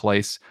over the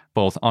place,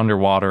 both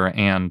underwater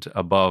and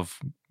above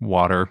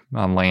water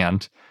on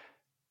land,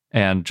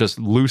 and just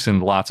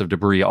loosened lots of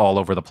debris all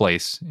over the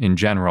place in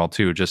general,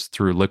 too, just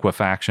through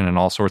liquefaction and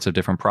all sorts of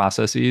different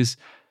processes.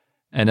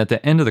 And at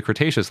the end of the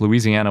Cretaceous,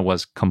 Louisiana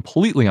was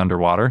completely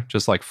underwater,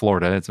 just like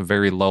Florida. It's a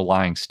very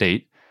low-lying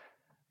state.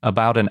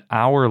 About an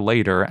hour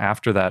later,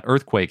 after that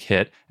earthquake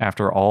hit,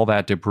 after all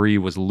that debris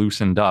was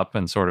loosened up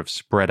and sort of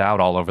spread out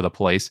all over the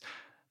place,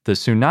 the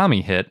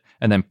tsunami hit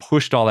and then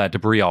pushed all that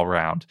debris all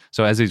around.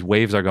 So as these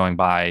waves are going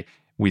by,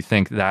 we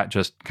think that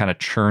just kind of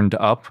churned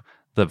up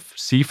the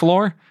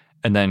seafloor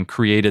and then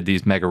created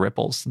these mega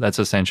ripples. That's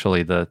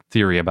essentially the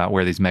theory about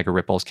where these mega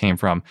ripples came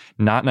from.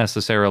 Not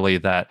necessarily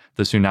that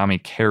the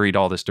tsunami carried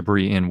all this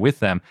debris in with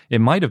them. It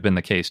might have been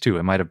the case too.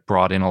 It might have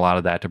brought in a lot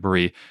of that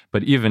debris,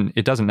 but even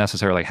it doesn't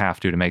necessarily have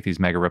to make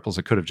these mega ripples.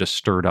 It could have just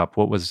stirred up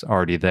what was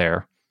already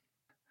there.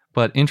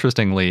 But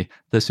interestingly,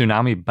 the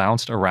tsunami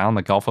bounced around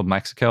the Gulf of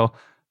Mexico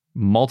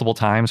multiple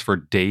times for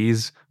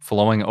days,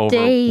 flowing over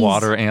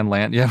water and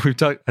land. Yeah,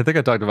 I think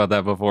I talked about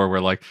that before,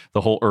 where like the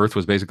whole earth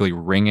was basically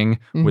ringing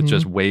with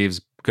just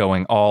waves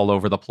going all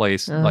over the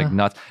place, like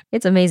nuts.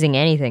 It's amazing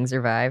anything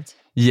survived.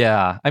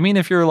 Yeah. I mean,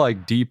 if you're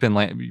like deep in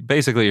land,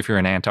 basically if you're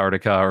in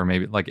Antarctica or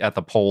maybe like at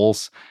the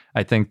poles,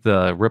 I think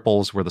the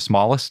ripples were the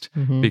smallest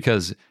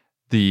because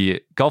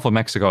the Gulf of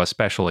Mexico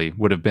especially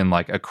would have been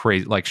like a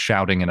crazy, like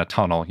shouting in a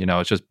tunnel, you know,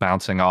 it's just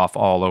bouncing off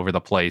all over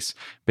the place,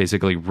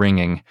 basically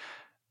ringing.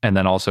 And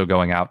then also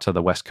going out to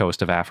the west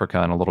coast of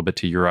Africa and a little bit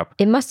to Europe.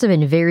 It must have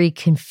been very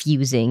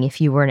confusing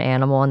if you were an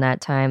animal in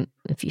that time,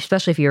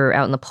 especially if you were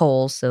out in the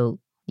poles, so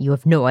you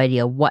have no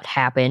idea what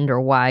happened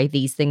or why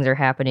these things are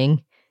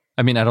happening.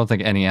 I mean, I don't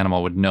think any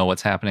animal would know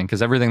what's happening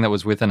because everything that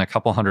was within a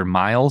couple hundred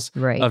miles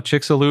of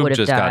Chicxulub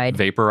just got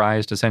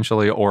vaporized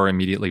essentially or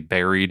immediately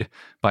buried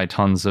by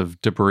tons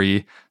of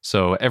debris.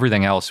 So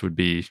everything else would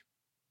be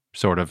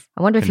sort of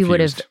I wonder confused. If you would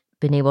have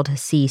been able to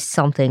see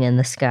something in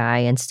the sky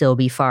and still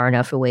be far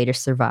enough away to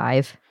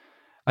survive.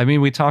 I mean,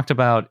 we talked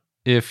about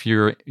if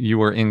you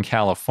were in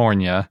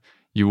California,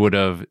 you would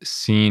have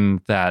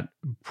seen that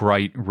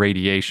bright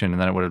radiation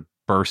and then it would have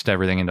burst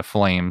everything into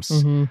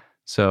flames.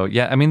 So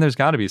yeah, I mean, there's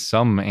got to be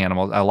some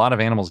animals. A lot of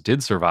animals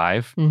did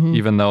survive,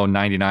 even though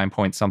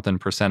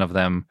 99% of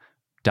them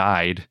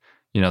died.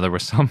 You know, there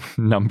was some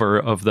number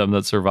of them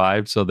that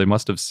survived, so they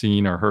must have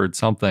seen or heard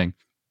something.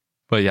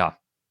 But yeah,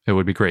 it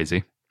would be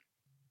crazy.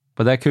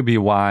 But that could be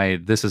why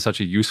this is such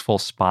a useful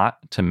spot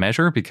to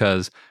measure,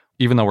 because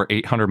even though we're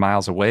 800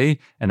 miles away,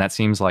 and that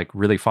seems like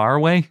really far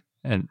away,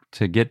 and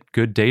to get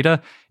good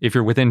data, if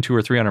you're within 200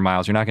 or 300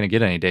 miles, you're not going to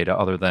get any data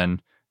other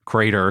than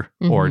crater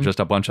or just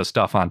a bunch of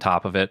stuff on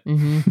top of it.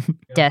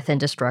 Death and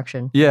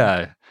destruction.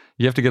 Yeah.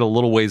 You have to get a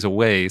little ways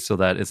away so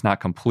that it's not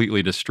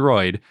completely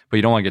destroyed, but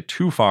you don't want to get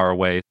too far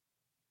away.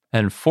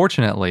 And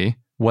fortunately,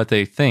 what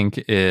they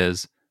think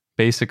is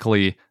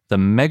basically The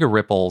mega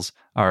ripples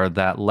are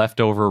that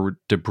leftover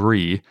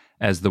debris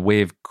as the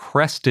wave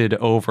crested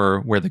over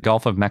where the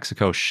Gulf of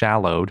Mexico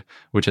shallowed,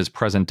 which is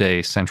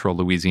present-day central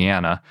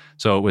Louisiana.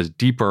 So it was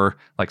deeper,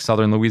 like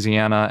southern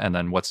Louisiana, and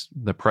then what's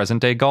the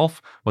present-day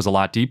Gulf was a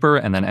lot deeper.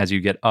 And then as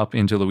you get up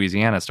into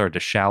Louisiana, it started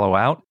to shallow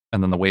out,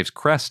 and then the waves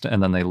crest,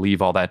 and then they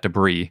leave all that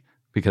debris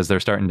because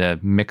they're starting to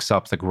mix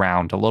up the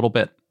ground a little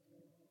bit.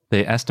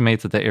 They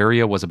estimate that the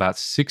area was about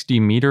 60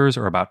 meters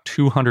or about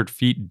 200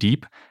 feet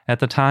deep at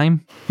the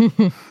time,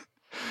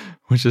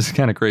 which is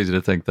kind of crazy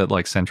to think that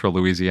like central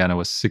Louisiana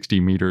was 60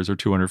 meters or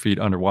 200 feet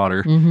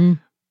underwater,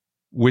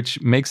 which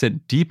makes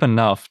it deep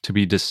enough to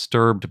be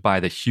disturbed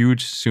by the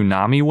huge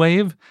tsunami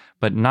wave,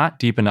 but not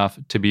deep enough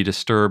to be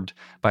disturbed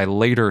by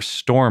later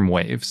storm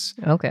waves.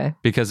 Okay.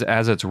 Because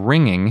as it's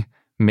ringing,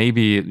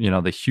 maybe,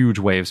 the huge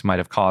waves might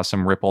have caused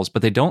some ripples,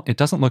 but it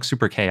doesn't look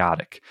super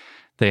chaotic.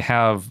 They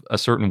have a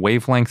certain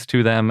wavelength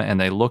to them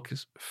and they look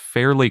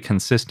fairly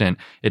consistent.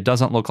 It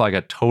doesn't look like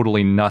a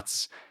totally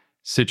nuts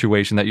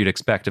situation that you'd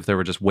expect if there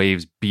were just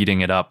waves beating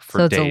it up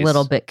for days. So it's a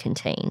little bit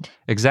contained.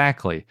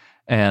 Exactly.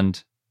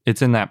 And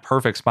it's in that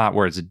perfect spot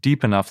where it's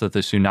deep enough that the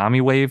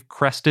tsunami wave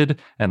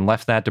crested and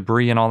left that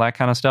debris and all that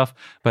kind of stuff,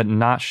 but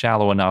not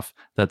shallow enough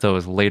that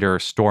those later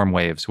storm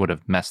waves would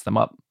have messed them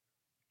up.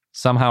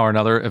 Somehow or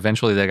another,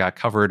 eventually they got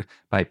covered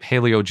by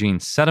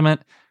Paleogene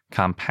sediment,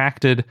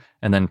 compacted,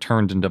 and then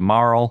turned into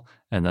marl,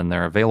 and then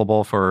they're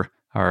available for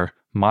our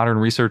modern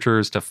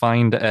researchers to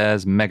find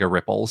as mega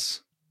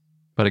ripples.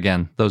 But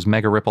again, those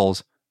mega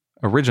ripples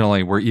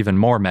originally were even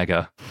more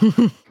mega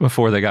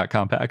before they got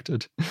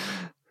compacted.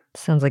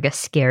 Sounds like a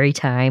scary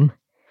time.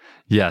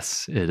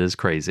 Yes, it is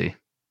crazy.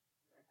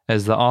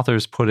 As the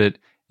authors put it,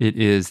 it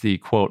is the,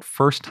 quote,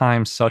 first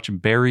time such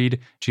buried,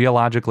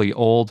 geologically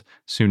old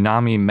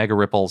tsunami mega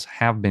ripples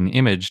have been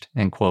imaged,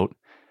 end quote.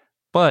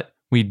 But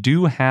we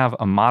do have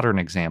a modern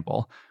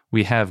example.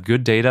 We have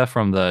good data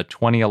from the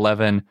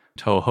 2011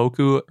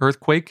 Tohoku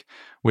earthquake,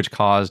 which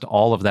caused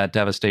all of that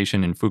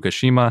devastation in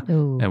Fukushima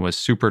and was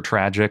super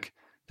tragic.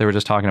 They were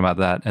just talking about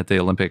that at the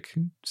Olympic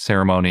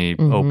ceremony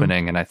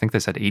opening, and I think they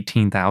said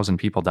 18,000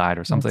 people died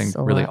or something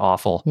really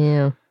awful.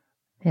 Yeah,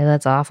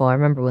 that's awful. I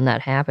remember when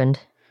that happened.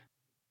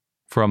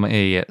 From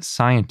a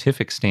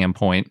scientific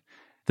standpoint,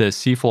 the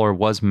seafloor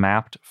was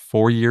mapped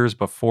 4 years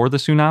before the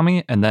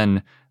tsunami, and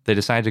then they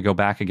decided to go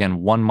back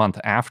again 1 month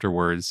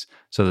afterwards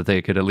so that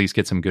they could at least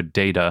get some good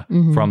data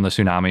from the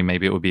tsunami.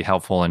 Maybe it would be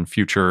helpful in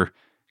future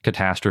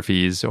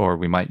catastrophes, or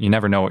you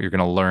never know what you're going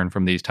to learn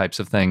from these types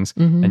of things,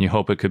 and you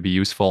hope it could be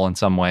useful in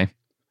some way.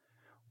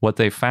 What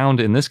they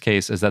found in this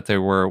case is that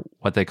there were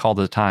what they called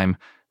at the time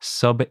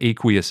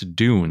subaqueous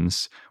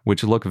dunes,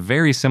 which look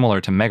very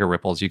similar to mega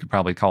ripples. You could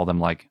probably call them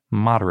like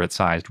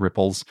moderate-sized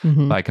ripples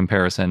by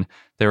comparison.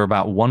 They were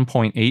about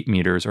 1.8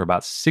 meters or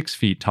about 6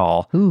 feet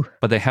tall,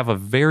 but they have a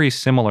very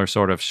similar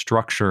sort of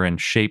structure and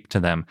shape to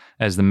them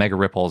as the mega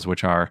ripples,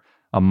 which are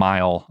a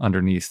mile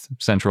underneath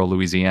central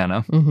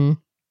Louisiana.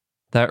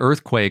 That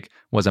earthquake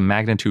was a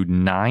magnitude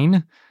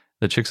 9.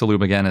 The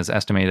Chicxulub, again, is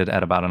estimated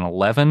at about an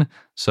 11.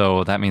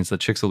 So that means the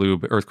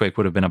Chicxulub earthquake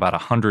would have been about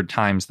 100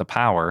 times the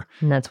power.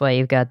 And that's why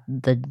you've got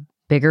the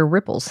bigger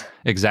ripples.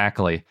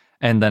 Exactly.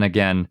 And then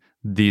again,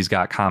 these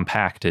got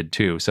compacted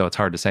too. So it's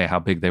hard to say how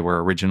big they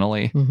were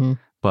originally.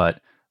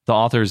 But the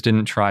authors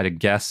didn't try to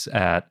guess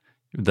at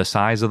the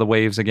size of the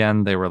waves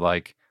again. They were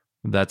like,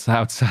 that's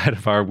outside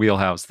of our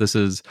wheelhouse.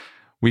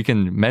 We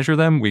can measure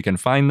them, we can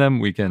find them,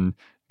 we can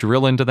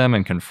drill into them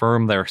and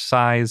confirm their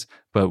size,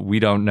 but we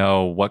don't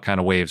know what kind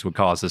of waves would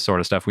cause this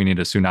sort of stuff. We need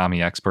a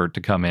tsunami expert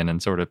to come in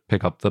and sort of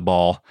pick up the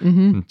ball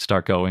and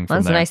start going from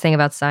there. That's the nice thing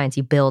about science.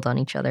 You build on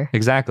each other.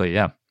 Exactly,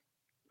 yeah.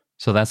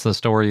 So that's the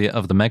story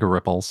of the mega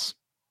ripples.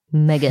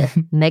 Mega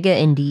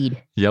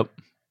indeed. Yep.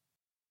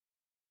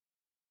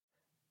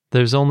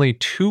 There's only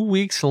 2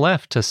 weeks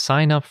left to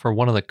sign up for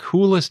one of the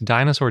coolest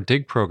dinosaur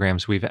dig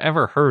programs we've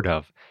ever heard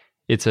of.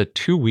 It's a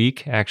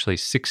 2-week, actually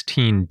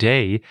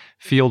 16-day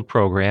field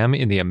program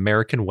in the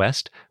American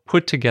West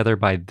put together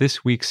by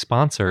this week's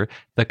sponsor,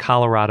 the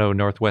Colorado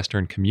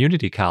Northwestern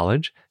Community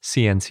College,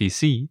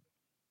 CNCC.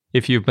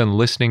 If you've been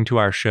listening to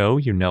our show,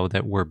 you know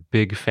that we're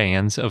big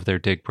fans of their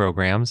dig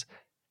programs.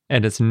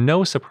 And it's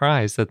no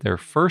surprise that their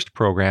first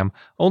program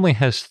only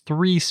has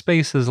 3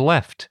 spaces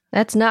left.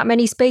 That's not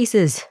many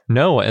spaces.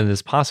 No, and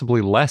there's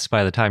possibly less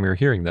by the time you're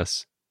hearing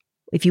this.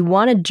 If you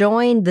want to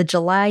join the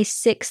July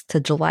 6th to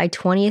July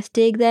 20th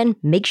dig, then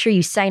make sure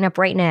you sign up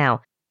right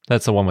now.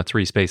 That's the one with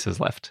 3 spaces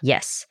left.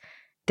 Yes.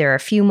 There are a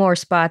few more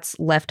spots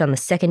left on the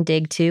second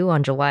dig, too,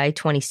 on July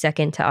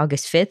 22nd to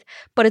August 5th,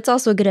 but it's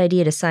also a good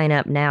idea to sign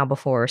up now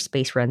before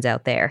space runs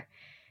out there.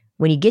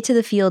 When you get to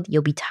the field,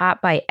 you'll be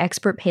taught by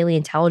expert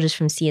paleontologists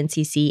from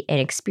CNCC and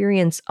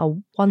experience a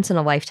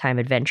once-in-a-lifetime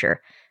adventure.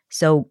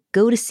 So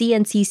go to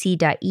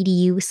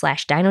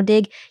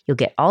cncc.edu/dinodig. You'll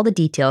get all the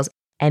details.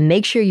 And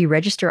make sure you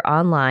register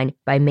online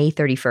by May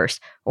 31st,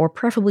 or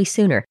preferably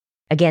sooner.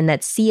 Again,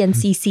 that's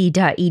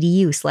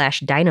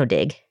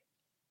cncc.edu/dinodig.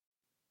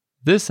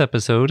 This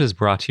episode is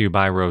brought to you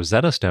by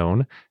Rosetta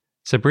Stone.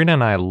 Sabrina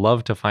and I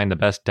love to find the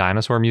best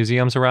dinosaur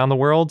museums around the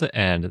world,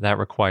 and that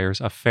requires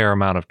a fair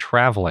amount of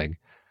traveling.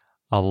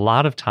 A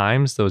lot of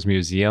times, those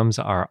museums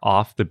are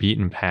off the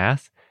beaten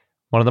path.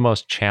 One of the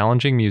most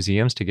challenging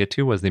museums to get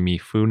to was the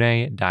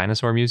Mifune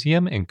Dinosaur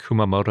Museum in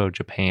Kumamoto,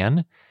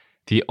 Japan.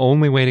 The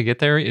only way to get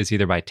there is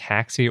either by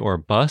taxi or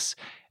bus,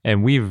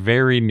 and we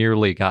very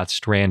nearly got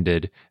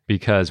stranded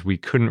because we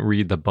couldn't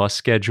read the bus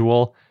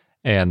schedule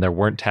and there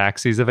weren't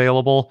taxis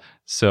available,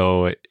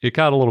 so it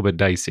got a little bit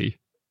dicey.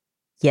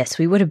 Yes,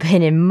 we would have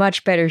been in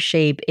much better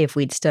shape if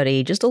we'd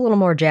studied just a little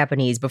more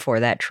Japanese before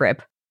that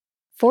trip.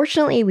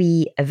 Fortunately,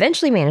 we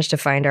eventually managed to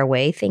find our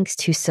way thanks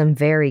to some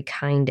very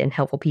kind and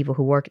helpful people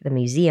who work at the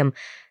museum.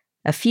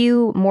 A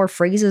few more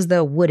phrases,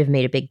 though, would have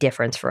made a big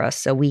difference for us,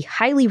 so we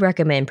highly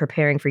recommend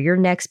preparing for your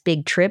next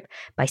big trip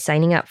by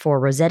signing up for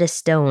Rosetta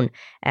Stone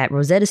at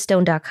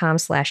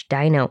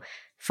rosettastone.com/dino.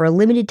 For a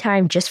limited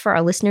time, just for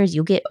our listeners,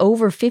 you'll get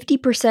over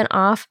 50%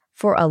 off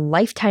for a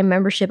lifetime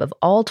membership of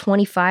all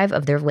 25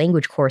 of their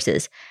language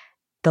courses.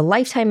 The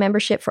lifetime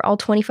membership for all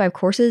 25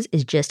 courses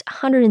is just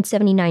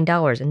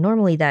 $179, and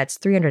normally that's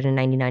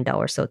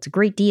 $399, so it's a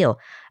great deal.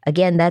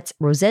 Again, that's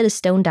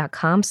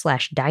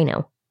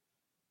rosettastone.com/dino.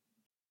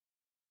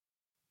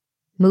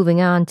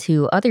 Moving on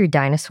to other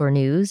dinosaur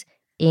news,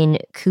 in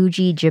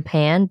Kuji,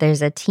 Japan,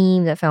 there's a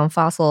team that found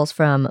fossils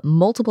from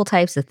multiple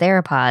types of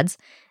theropods.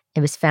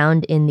 It was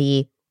found in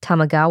the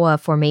Tamagawa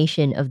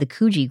Formation of the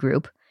Kuji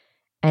group.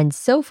 And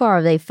so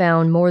far, they've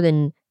found more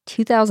than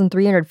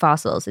 2,300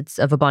 fossils. It's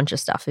of a bunch of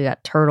stuff. We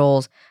got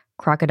turtles,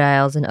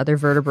 crocodiles, and other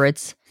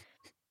vertebrates.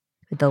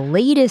 The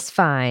latest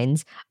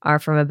finds are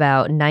from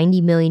about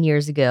 90 million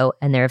years ago,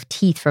 and they're of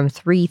teeth from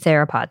 3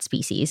 theropod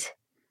species.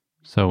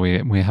 So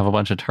we have a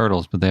bunch of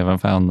turtles, but they haven't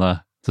found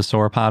the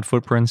sauropod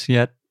footprints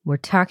yet? We're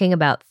talking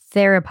about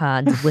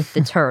theropods with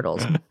the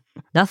turtles.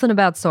 Nothing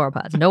about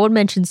sauropods. No one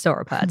mentions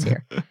sauropods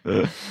here.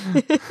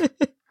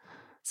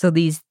 So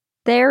these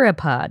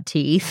theropod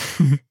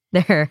teeth,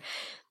 they're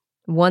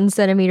 1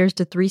 centimeters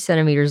to 3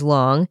 centimeters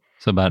long.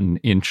 So about an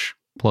inch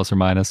plus or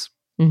minus,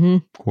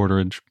 quarter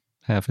inch,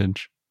 half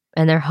inch.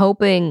 And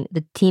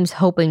the team's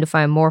hoping to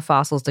find more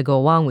fossils to go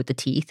along with the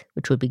teeth,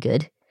 which would be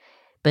good.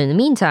 But in the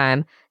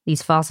meantime,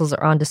 these fossils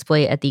are on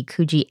display at the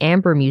Kuji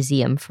Amber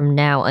Museum from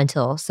now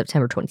until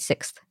September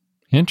 26th.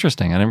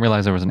 Interesting. I didn't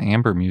realize there was an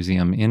amber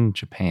museum in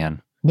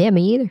Japan. Yeah,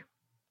 me either.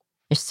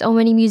 There's so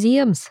many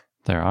museums.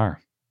 There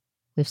are.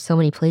 We have so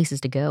many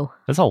places to go.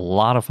 That's a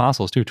lot of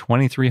fossils, too.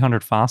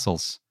 2,300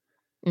 fossils.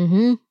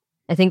 I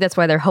think that's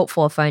why they're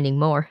hopeful of finding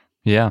more.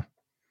 Yeah.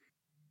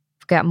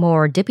 We've got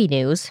more Dippy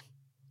news.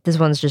 This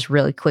one's just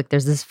really quick.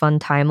 There's this fun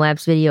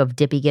time-lapse video of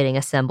Dippy getting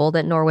assembled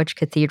at Norwich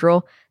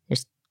Cathedral.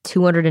 There's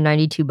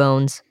 292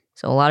 bones,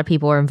 so a lot of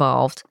people are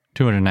involved.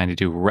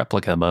 292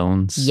 replica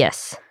bones.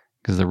 Yes.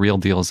 Because the real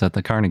deal is at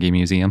the Carnegie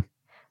Museum.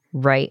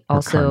 Right.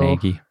 Or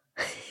Carnegie.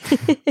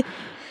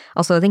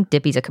 Also, I think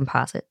Dippy's a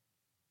composite.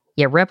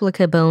 Yeah,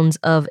 replica bones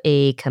of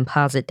a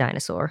composite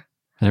dinosaur.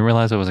 I didn't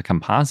realize it was a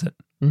composite.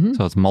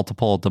 So it's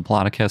multiple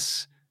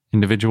Diplodocus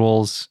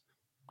individuals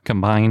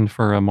combined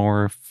for a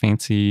more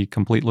fancy,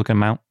 complete-looking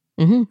mount.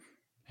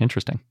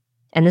 Interesting.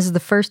 And this is the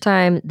first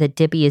time that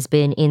Dippy has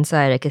been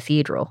inside a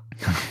cathedral.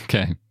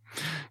 Okay.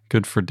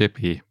 Good for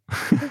Dippy.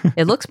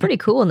 It looks pretty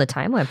cool in the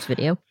time-lapse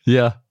video.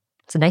 Yeah.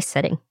 It's a nice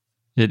setting.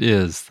 It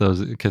is.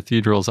 Those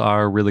cathedrals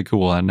are really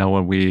cool. I know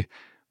when we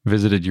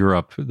visited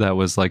Europe, that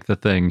was like the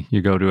thing.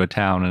 You go to a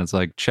town and it's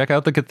like, check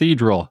out the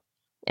cathedral.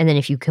 And then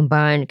if you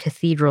combine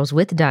cathedrals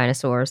with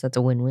dinosaurs, that's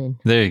a win-win.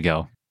 There you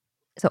go.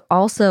 So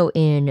also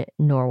in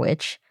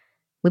Norwich,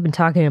 we've been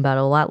talking about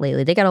it a lot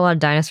lately. They got a lot of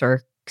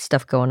dinosaur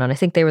stuff going on. I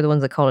think they were the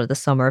ones that called it the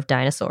Summer of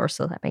Dinosaurs,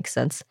 so that makes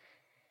sense.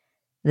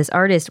 This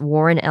artist,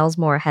 Warren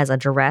Elsmore, has a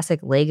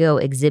Jurassic Lego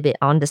exhibit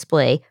on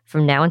display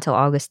from now until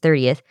August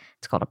 30th.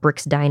 It's called a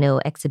Bricks Dino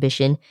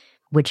exhibition,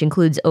 which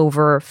includes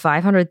over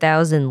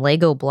 500,000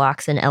 Lego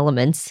blocks and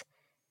elements.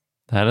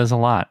 That is a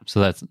lot.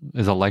 So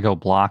is a Lego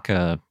block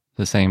the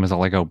same as a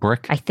Lego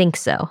brick? I think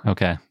so.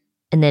 Okay.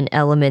 And then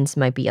elements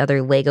might be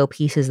other Lego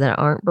pieces that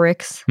aren't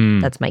bricks.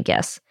 That's my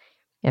guess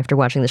after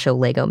watching the show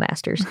Lego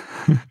Masters.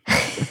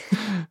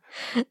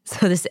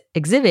 So this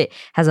exhibit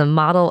has a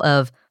model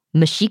of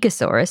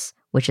Machikosaurus,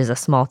 which is a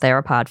small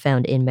theropod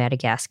found in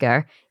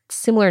Madagascar. It's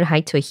similar in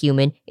height to a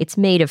human. It's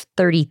made of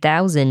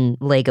 30,000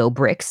 Lego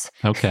bricks.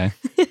 Okay.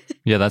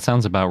 Yeah, that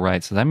sounds about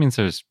right. So that means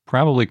there's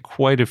probably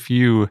quite a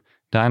few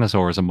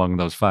dinosaurs among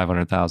those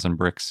 500,000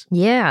 bricks.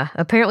 Yeah,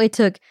 apparently it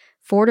took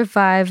 4 to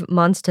 5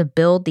 months to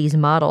build these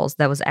models.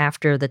 That was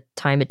after the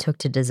time it took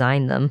to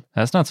design them.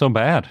 That's not so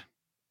bad.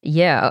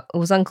 Yeah, it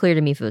was unclear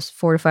to me if it was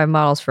 4 to 5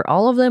 models for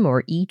all of them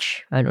or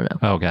each. I don't know.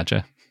 Oh,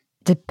 gotcha.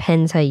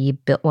 Depends how you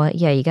build. Well,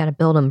 yeah, you got to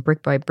build them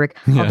brick by brick.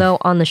 Yeah. Although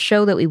on the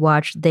show that we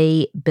watched,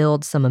 they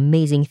build some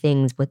amazing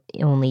things with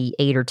only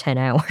 8 or 10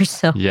 hours.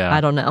 So yeah, I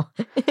don't know.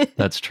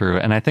 That's true.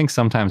 And I think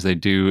sometimes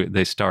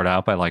they start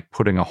out by like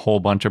putting a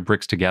whole bunch of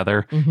bricks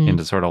together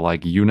into sort of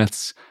like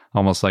units,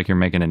 almost like you're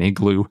making an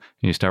igloo. And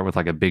you start with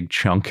like a big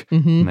chunk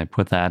and they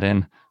put that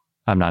in.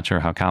 I'm not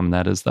sure how common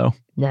that is though.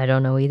 I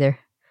don't know either.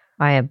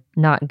 I am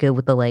not good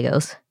with the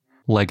Legos.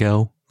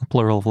 Lego. The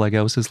plural of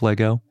Legos is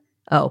Lego.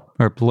 Oh,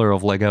 Or plural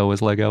of Lego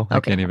is Lego. okay. I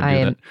can't even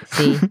do that.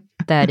 See,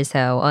 that is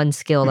how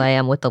unskilled I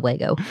am with the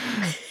Lego.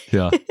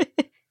 Yeah.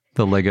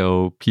 The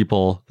Lego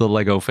people, the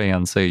Lego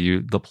fans say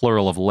the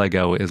plural of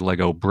Lego is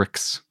Lego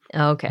bricks.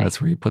 Okay. That's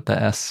where you put the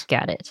S.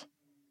 Got it.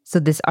 So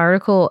this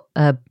article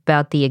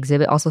about the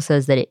exhibit also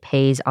says that it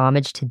pays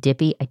homage to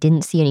Dippy. I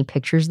didn't see any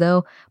pictures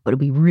though, but it'd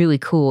be really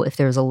cool if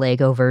there was a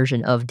Lego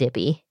version of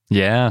Dippy.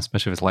 Yeah,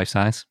 especially if it's life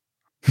size.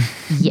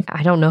 Yeah,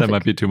 I don't know. That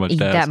might be too much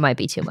to ask. That might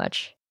be too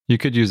much. You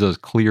could use those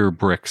clear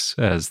bricks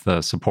as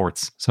the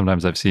supports.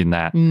 Sometimes I've seen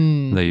that.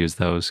 They use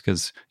those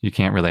because you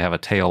can't really have a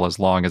tail as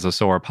long as a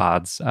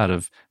sauropods out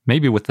of,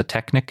 maybe with the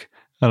Technic.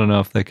 I don't know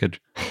if they could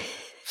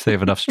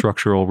save enough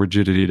structural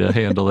rigidity to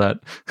handle that.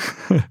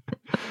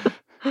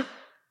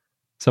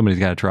 Somebody's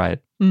got to try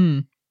it.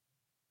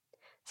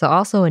 So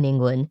also in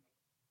England,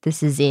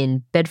 this is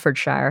in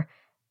Bedfordshire,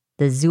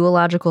 the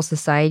Zoological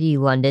Society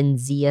London,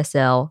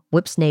 ZSL,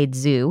 Whipsnade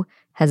Zoo,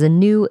 has a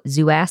new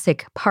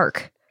Zooassic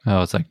Park.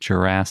 Oh, it's like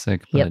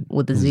Jurassic. Yep,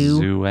 with the zoo.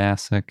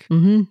 Zooassic.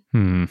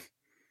 Mm-hmm.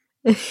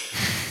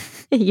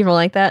 You don't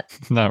like that?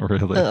 Not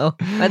really. Oh,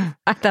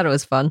 I thought it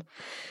was fun.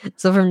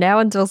 So from now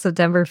until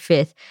September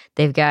 5th,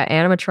 they've got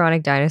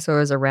animatronic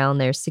dinosaurs around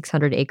their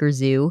 600-acre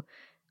zoo,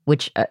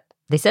 which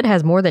they said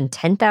has more than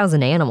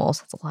 10,000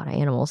 animals. That's a lot of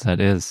animals. That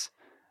is.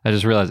 I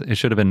just realized it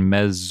should have been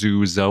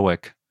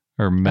Mesozoic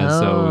or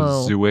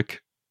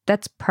Mesozoic.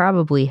 That's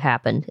probably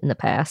happened in the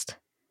past.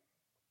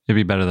 It'd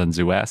be better than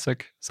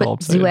Zooassic. But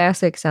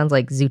Zooassic sounds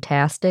like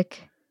Zootastic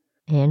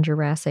and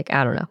Jurassic.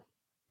 I don't know.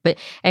 But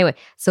anyway,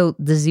 so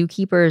the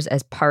zookeepers,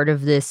 as part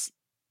of this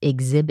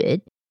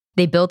exhibit,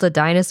 they built a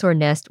dinosaur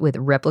nest with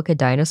replica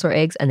dinosaur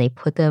eggs and they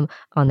put them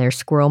on their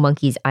squirrel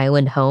monkeys'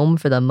 island home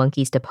for the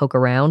monkeys to poke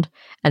around.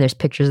 And there's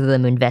pictures of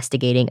them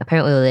investigating.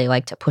 Apparently they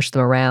like to push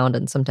them around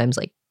and sometimes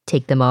like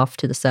take them off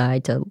to the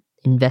side to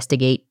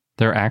investigate.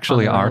 There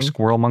actually are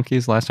squirrel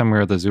monkeys. Last time we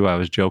were at the zoo, I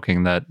was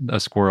joking that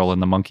a squirrel in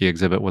the monkey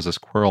exhibit was a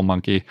squirrel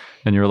monkey.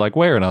 And you were like,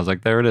 where? And I was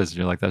like, there it is. And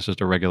you're like, that's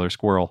just a regular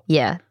squirrel.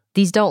 Yeah.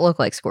 These don't look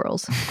like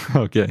squirrels.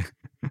 Okay.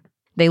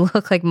 They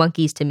look like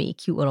monkeys to me,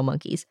 cute little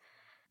monkeys.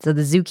 So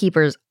the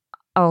zookeepers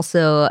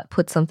also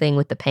put something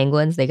with the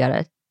penguins. They got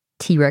a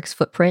T-Rex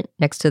footprint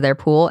next to their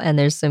pool, and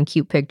there's some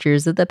cute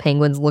pictures of the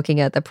penguins looking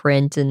at the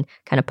print and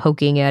kind of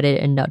poking at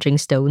it and nudging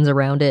stones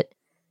around it.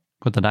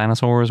 Put the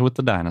dinosaurs with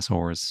the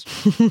dinosaurs.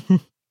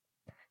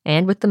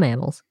 And with the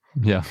mammals.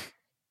 Yeah.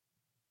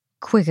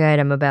 Quick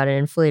item about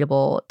an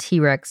inflatable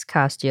T-Rex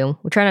costume.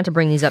 We try not to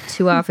bring these up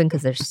too often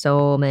because there's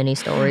so many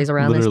stories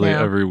around Literally this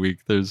now. every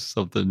week there's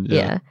something.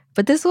 Yeah.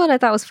 But this one I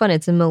thought was fun.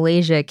 It's in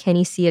Malaysia.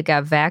 Kenny Sia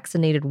got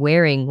vaccinated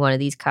wearing one of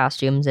these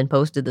costumes and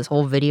posted this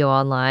whole video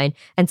online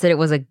and said it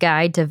was a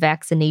guide to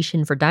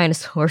vaccination for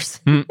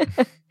dinosaurs.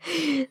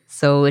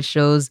 So it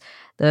shows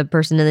the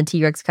person in the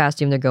T-Rex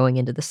costume. They're going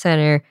into the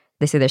center.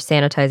 They say they're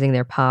sanitizing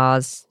their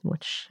paws,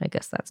 which I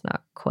guess that's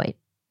not quite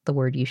the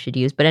word you should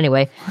use. But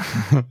anyway,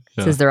 it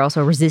says they're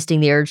also resisting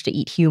the urge to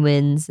eat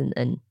humans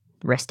and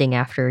resting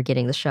after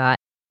getting the shot.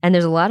 And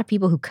there's a lot of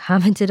people who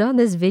commented on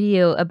this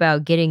video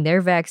about getting their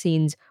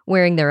vaccines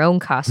wearing their own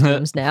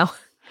costumes now.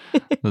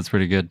 That's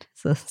pretty good.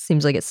 So it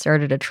seems like it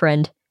started a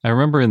trend. I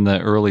remember in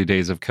the early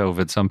days of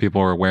COVID, some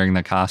people were wearing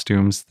the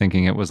costumes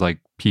thinking it was like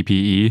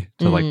PPE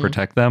to like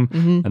protect them.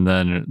 Mm-hmm. And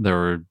then there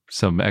were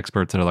some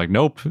experts that are like,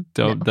 nope,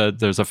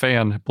 there's a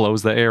fan, it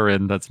blows the air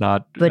in. That's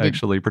not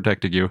actually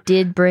protecting you.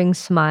 Did bring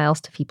smiles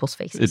to people's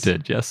faces. It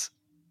did, yes.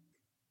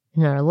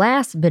 And our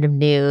last bit of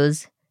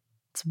news,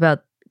 it's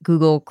about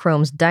Google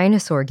Chrome's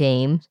dinosaur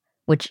game,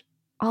 which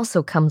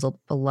also comes up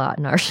a lot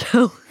in our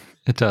show.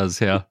 It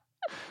does, yeah.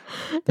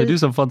 They do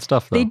some fun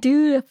stuff, though. They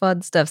do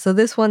fun stuff. So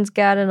this one's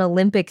got an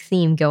Olympic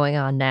theme going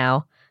on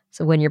now.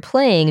 So when you're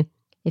playing,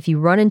 if you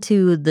run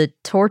into the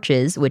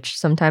torches, which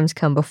sometimes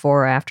come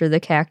before or after the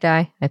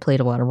cacti, I played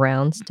a lot of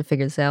rounds to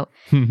figure this out,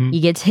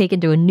 you get taken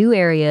to a new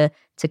area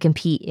to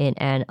compete in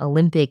an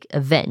Olympic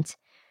event.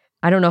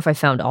 I don't know if I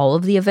found all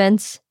of the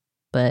events,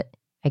 but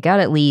I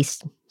got at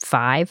least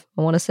 5,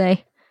 I want to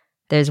say.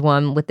 There's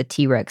one with the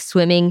T-Rex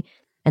swimming,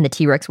 and the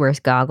T-Rex wears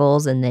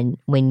goggles, and then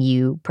when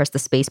you press the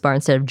space bar,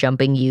 instead of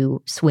jumping,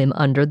 you swim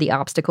under the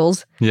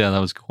obstacles. Yeah, that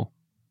was cool.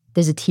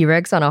 There's a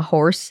T-Rex on a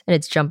horse, and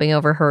it's jumping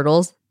over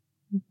hurdles.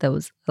 I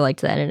liked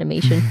that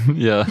animation.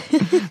 Yeah,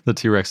 the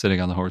T-Rex sitting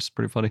on the horse is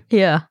pretty funny.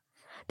 Yeah.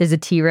 There's a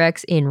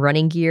T-Rex in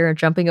running gear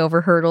jumping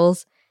over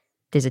hurdles.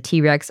 There's a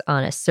T-Rex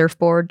on a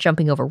surfboard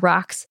jumping over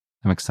rocks.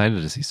 I'm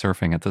excited to see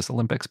surfing at this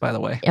Olympics, by the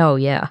way. Oh,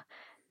 yeah.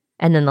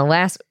 And then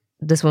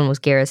this one was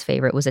Gara's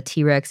favorite, was a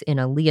T-Rex in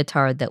a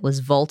leotard that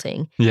was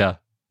vaulting. Yeah.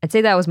 I'd say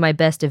that was my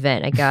best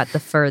event. I got the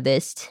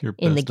furthest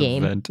in the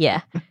game. Event.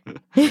 Yeah.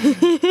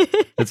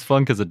 It's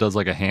fun because it does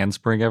like a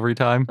handspring every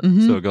time.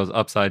 So it goes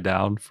upside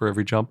down for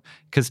every jump.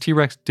 Because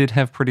T-Rex did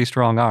have pretty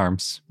strong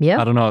arms. Yeah.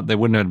 I don't know. They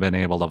wouldn't have been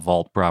able to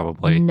vault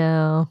probably.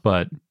 No.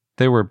 But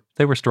they were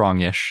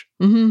strong-ish.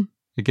 Mm-hmm.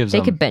 It gives they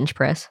them, could bench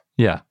press.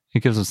 Yeah.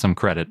 It gives them some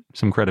credit,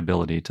 some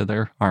credibility to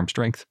their arm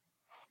strength.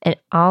 And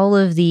all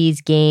of these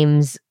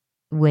games,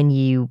 when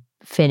you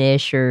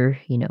finish or,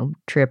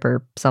 trip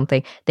or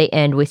something, they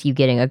end with you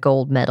getting a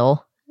gold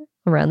medal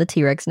around the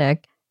T-Rex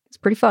neck. It's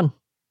pretty fun.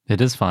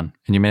 It is fun.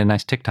 And you made a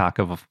nice TikTok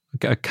of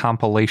a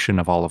compilation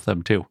of all of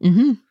them, too.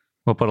 Mm-hmm.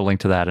 We'll put a link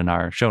to that in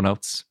our show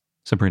notes.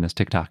 Sabrina's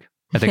TikTok.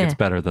 I think it's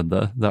better than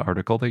the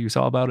article that you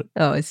saw about it.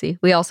 Oh, I see.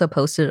 We also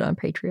posted it on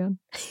Patreon.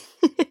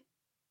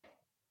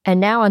 And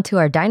now onto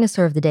our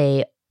dinosaur of the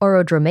day,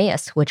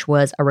 Orodromaeus, which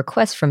was a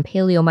request from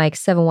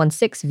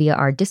PaleoMike716 via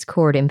our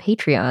Discord and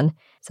Patreon.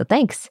 So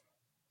thanks.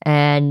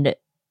 And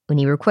when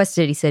he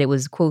requested it, he said it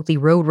was, quote, the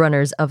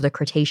roadrunners of the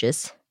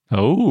Cretaceous.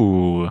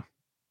 Oh,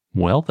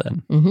 well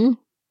then. Mm-hmm.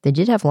 They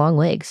did have long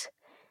legs.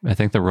 I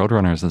think the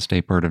roadrunner is the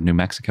state bird of New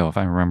Mexico, if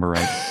I remember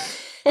right.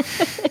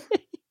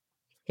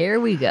 Here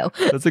we go.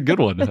 That's a good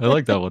one. I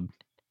like that one.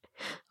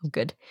 Oh,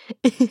 good.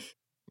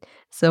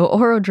 So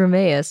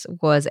Orodromaeus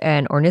was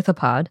an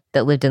ornithopod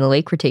that lived in the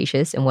late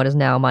Cretaceous in what is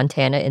now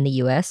Montana in the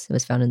U.S. It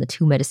was found in the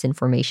Two Medicine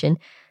Formation.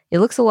 It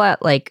looks a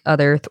lot like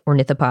other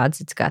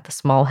ornithopods. It's got the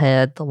small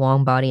head, the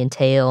long body and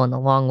tail, and the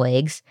long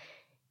legs.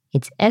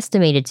 It's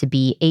estimated to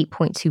be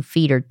 8.2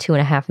 feet or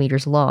 2.5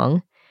 meters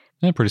long.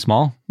 Yeah, pretty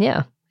small.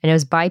 Yeah. And it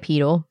was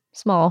bipedal,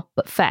 small,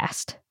 but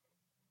fast.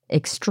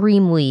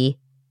 Extremely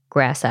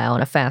gracile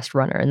and a fast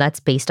runner. And that's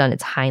based on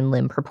its hind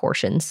limb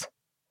proportions.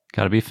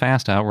 Got to be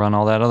fast, outrun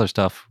all that other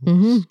stuff.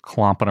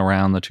 Clomping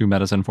around the Two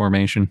Medicine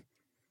Formation.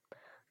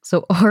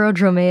 So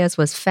Orodromaeus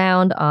was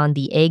found on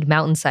the Egg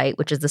Mountain site,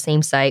 which is the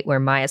same site where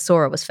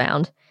Maiasaura was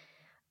found.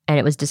 And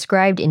it was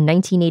described in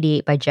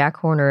 1988 by Jack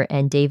Horner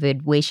and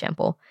David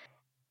Weishampel.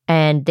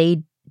 And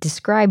they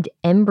described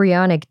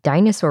embryonic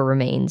dinosaur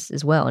remains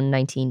as well in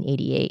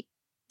 1988.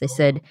 They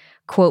said,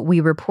 quote, we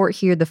report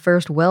here the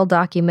first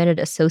well-documented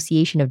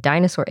association of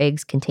dinosaur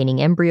eggs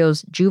containing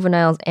embryos,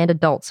 juveniles, and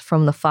adults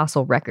from the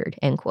fossil record,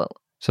 end quote.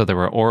 So there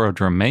were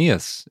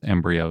Orodromaeus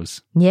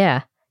embryos.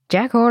 Yeah.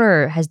 Jack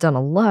Horner has done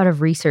a lot of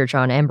research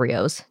on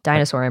embryos,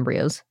 dinosaur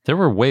embryos. There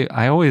were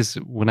I always,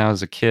 when I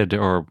was a kid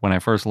or when I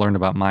first learned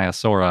about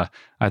Maiasaura,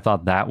 I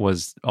thought that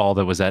was all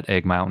that was at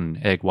Egg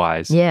Mountain,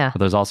 egg-wise. Yeah. But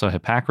there's also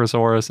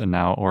Hipparchosaurus and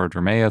now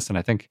Orodromaeus, and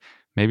I think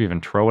maybe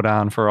even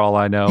Troodon for all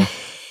I know.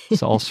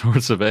 It's all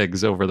sorts of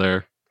eggs over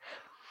there.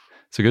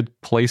 It's a good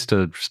place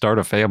to start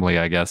a family,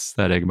 I guess,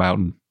 that Egg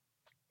Mountain.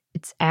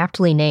 It's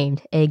aptly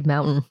named Egg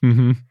Mountain.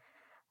 Mm-hmm.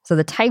 So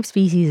the type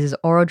species is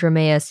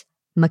Orodromaeus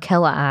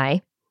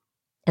mckellii,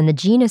 and the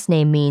genus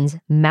name means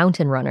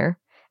mountain runner,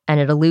 and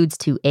it alludes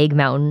to Egg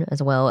Mountain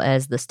as well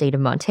as the state of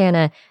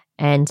Montana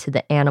and to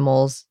the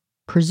animal's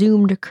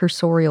presumed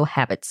cursorial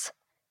habits.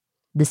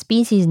 The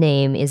species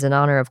name is in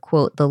honor of,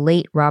 quote, the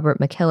late Robert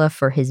McKellar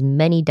for his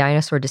many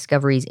dinosaur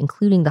discoveries,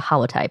 including the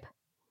holotype.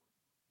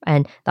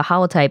 And the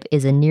holotype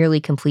is a nearly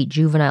complete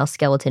juvenile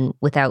skeleton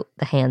without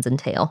the hands and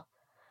tail.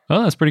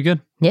 Oh, that's pretty good.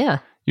 Yeah.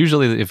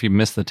 Usually, if you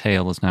miss the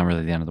tail, it's not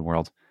really the end of the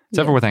world.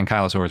 Except for with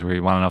Ankylosaurs, where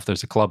you want to know if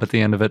there's a club at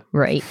the end of it.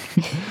 Right.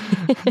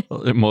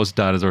 Most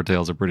dinosaur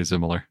tails are pretty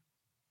similar.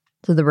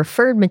 So the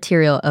referred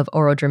material of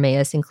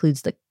Orodromaeus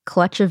includes the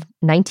clutch of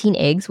 19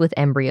 eggs with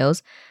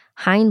embryos,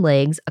 hind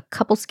legs, a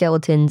couple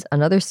skeletons,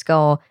 another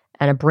skull,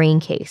 and a brain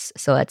case.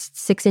 So that's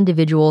 6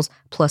 individuals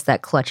plus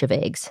that clutch of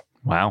eggs.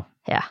 Wow.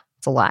 Yeah,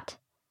 it's a lot.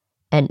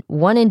 And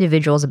one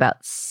individual is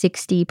about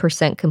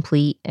 60%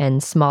 complete,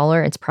 and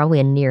smaller, it's probably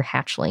a near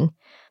hatchling.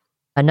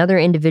 Another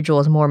individual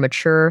is more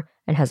mature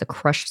and has a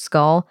crushed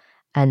skull.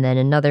 And then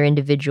another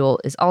individual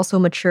is also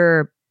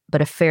mature,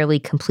 but a fairly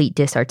complete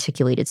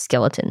disarticulated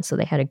skeleton. So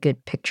they had a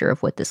good picture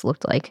of what this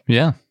looked like.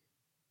 Yeah.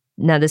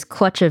 Now, this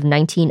clutch of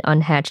 19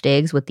 unhatched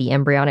eggs with the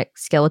embryonic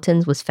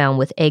skeletons was found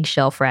with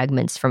eggshell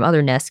fragments from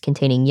other nests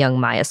containing young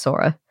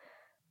Maiasaura.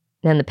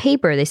 Now, in the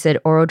paper, they said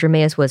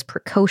Orodromaeus was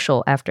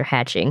precocial after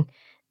hatching.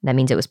 That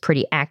means it was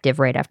pretty active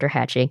right after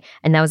hatching,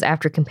 and that was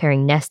after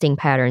comparing nesting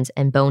patterns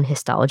and bone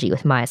histology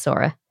with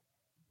Maiasaura.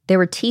 There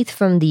were teeth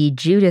from the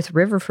Judith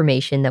River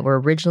Formation that were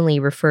originally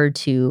referred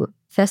to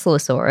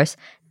Thescelosaurus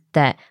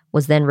that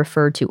was then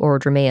referred to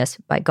Orodromaeus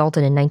by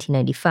Galton in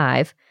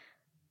 1995.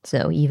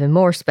 So even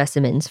more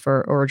specimens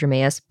for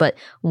Orodromaeus, but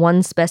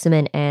one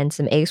specimen and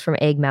some eggs from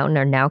Egg Mountain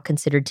are now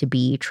considered to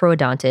be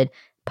troodontid,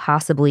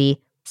 possibly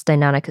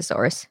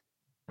Steinonychosaurus.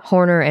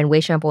 Horner and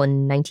Weishampel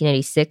in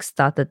 1996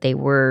 thought that they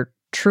were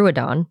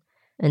Troodon,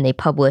 and they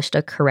published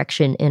a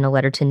correction in a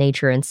letter to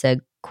Nature and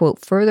said,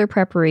 quote, further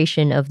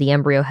preparation of the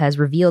embryo has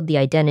revealed the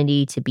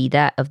identity to be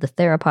that of the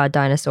theropod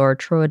dinosaur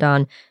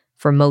Troodon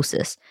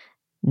formosus.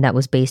 And that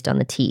was based on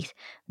the teeth.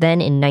 Then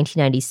in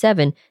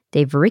 1997,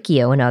 Dave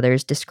Verricchio and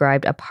others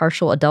described a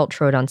partial adult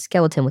Troodon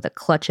skeleton with a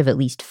clutch of at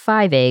least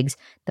 5 eggs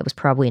that was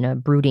probably in a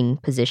brooding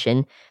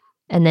position.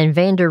 And then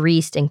Van der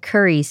Riest and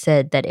Curry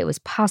said that it was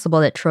possible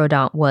that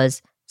Troodon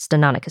was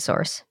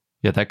Steinonychosaurus.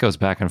 Yeah, that goes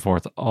back and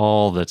forth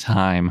all the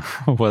time,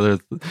 whether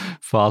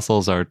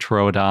fossils are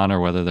Troodon or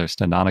whether they're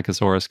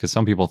Steinonychosaurus, because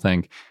some people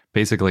think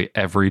basically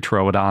every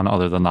Troodon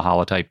other than the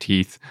holotype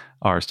teeth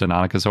are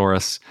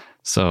Steinonychosaurus.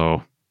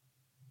 So,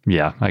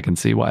 yeah, I can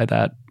see why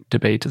that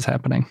debate is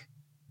happening.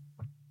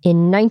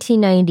 In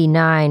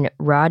 1999,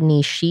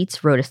 Rodney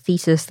Sheets wrote a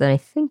thesis that I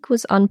think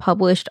was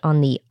unpublished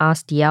on the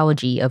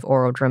osteology of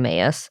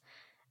Orodromaeus.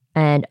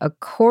 And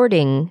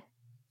according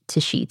to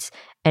Sheets,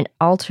 an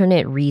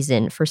alternate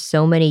reason for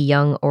so many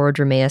young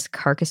Orodromaeus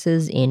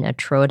carcasses in a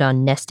Troodon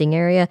nesting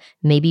area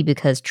may be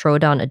because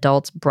Troodon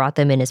adults brought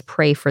them in as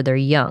prey for their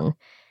young.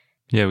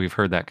 Yeah, we've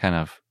heard that kind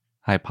of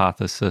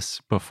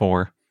hypothesis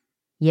before.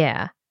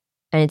 Yeah.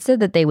 And it said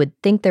that they would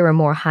think there were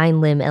more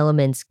hind limb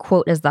elements,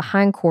 quote, as the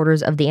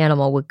hindquarters of the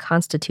animal would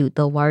constitute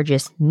the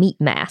largest meat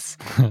mass.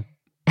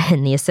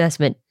 And the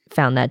assessment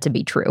found that to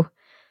be true.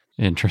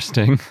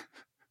 Interesting.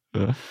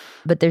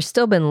 But there's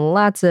still been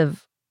lots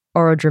of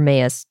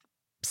Orodromaeus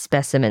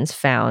specimens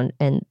found,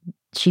 and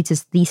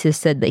Sheets' thesis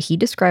said that he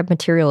described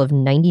material of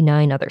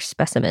 99 other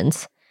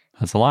specimens.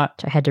 That's a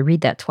lot. I had to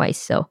read that twice.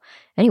 So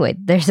anyway,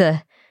 there's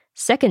a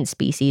second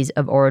species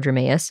of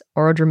Orodromaeus,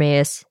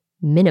 Orodromaeus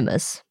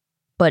minimus,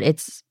 but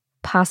it's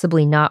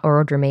possibly not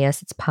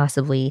Orodromaeus, it's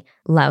possibly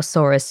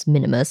Lausaurus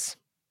minimus.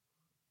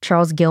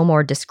 Charles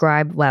Gilmore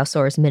described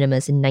Lausaurus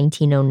minimus in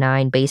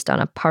 1909 based on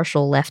a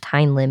partial left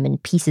hind limb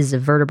and pieces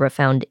of vertebra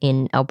found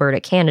in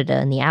Alberta, Canada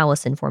in the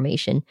Allison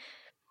Formation.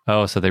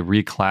 Oh, so they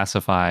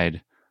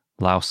reclassified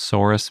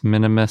Lausaurus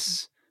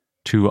minimus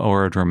to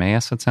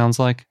Orodromaeus, it sounds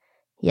like?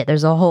 Yeah,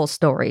 there's a whole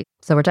story.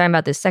 So we're talking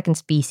about this second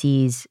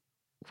species,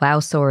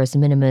 Lausaurus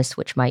minimus,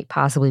 which might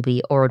possibly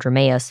be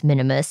Orodromaeus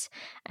minimus.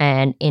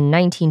 And in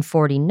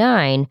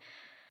 1949,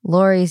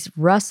 Loris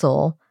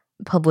Russell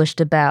published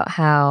about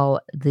how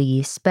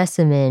the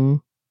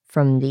specimen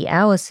from the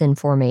Allison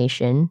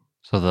Formation,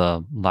 so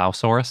the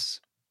Lausaurus,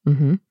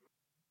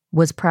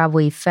 was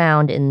probably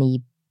found in the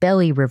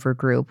Belly River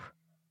group,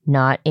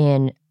 not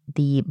in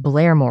the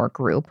Blairmore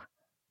group.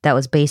 That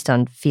was based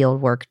on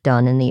field work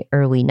done in the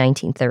early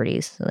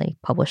 1930s. So they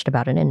published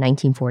about it in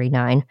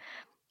 1949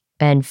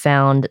 and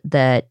found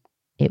that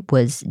it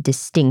was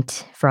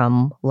distinct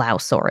from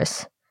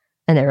Lausaurus.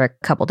 And there are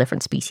a couple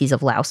different species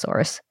of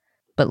Lausaurus.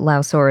 But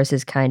Lausaurus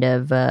is kind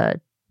of a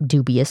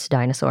dubious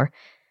dinosaur.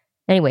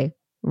 Anyway,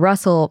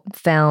 Russell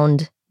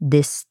found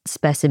this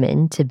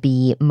specimen to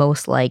be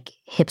most like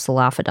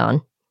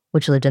Hypsilophodon,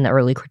 which lived in the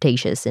early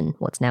Cretaceous in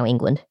what's now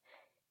England.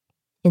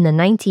 In the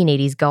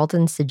 1980s,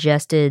 Galton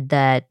suggested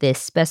that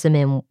this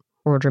specimen,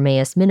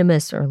 Orodromaeus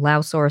minimus or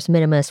Lausaurus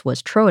minimus,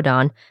 was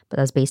Troodon, but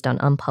that was based on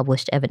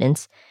unpublished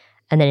evidence.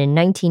 And then in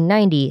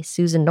 1990,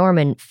 Susan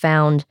Norman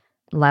found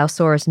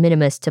Lausaurus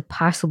minimus to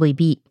possibly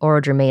be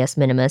Orodromaeus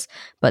minimus,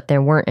 but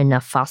there weren't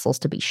enough fossils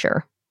to be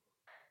sure.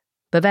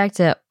 But back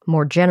to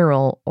more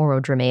general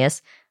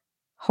Orodromaeus,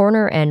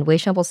 Horner and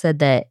Weishampel said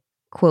that,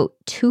 quote,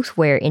 tooth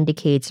wear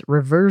indicates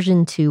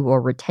reversion to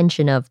or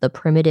retention of the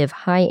primitive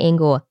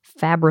high-angle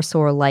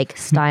Fabrasaur-like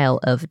style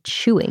of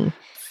chewing.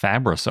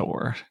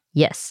 Fabrasaur?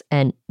 Yes,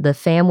 and the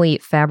family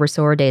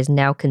Fabrasauridae is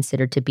now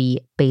considered to be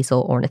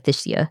basal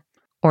Ornithischia.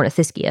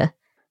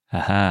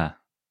 Aha.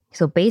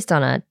 So based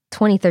on a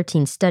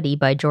 2013 study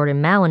by Jordan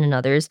Mallon and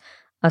others,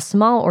 a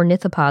small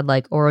ornithopod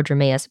like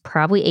Orodromaeus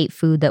probably ate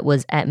food that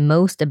was at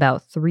most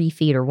about 3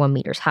 feet or 1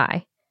 meter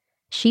high.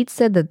 Sheets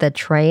said that the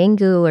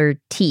triangular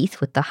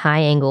teeth with the high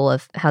angle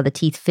of how the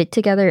teeth fit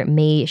together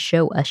may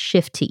show a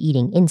shift to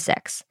eating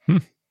insects.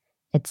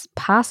 It's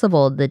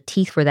possible the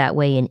teeth were that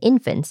way in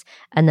infants,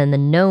 and then the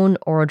known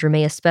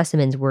Orodromaeus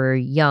specimens were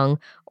young,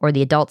 or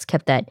the adults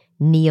kept that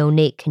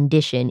neonate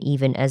condition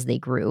even as they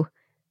grew.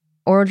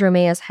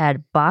 Orodromaeus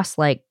had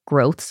boss-like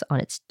growths on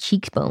its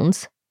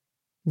cheekbones.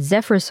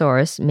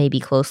 Zephyrosaurus may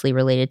be closely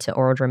related to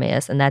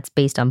Orodromaeus, and that's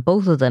based on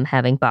both of them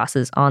having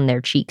bosses on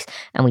their cheeks,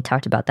 and we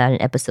talked about that in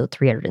episode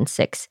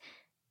 306.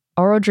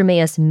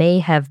 Orodromaeus may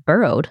have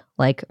burrowed,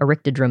 like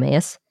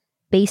Eryctodromaeus,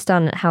 based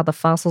on how the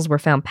fossils were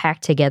found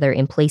packed together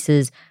in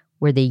places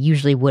where they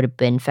usually would have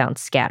been found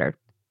scattered.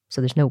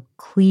 So there's no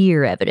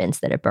clear evidence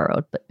that it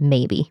burrowed, but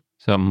maybe.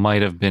 So it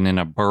might have been in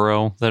a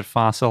burrow that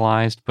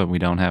fossilized, but we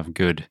don't have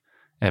good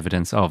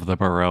evidence of the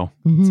burrow,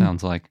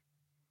 sounds like.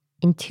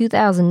 In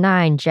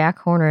 2009, Jack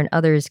Horner and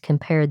others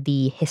compared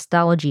the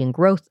histology and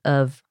growth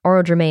of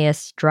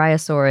Orodromaeus,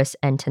 Dryosaurus,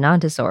 and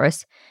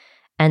Tenontosaurus,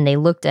 and they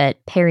looked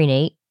at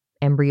perinate,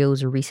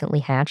 embryos or recently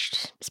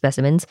hatched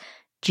specimens,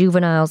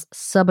 juveniles,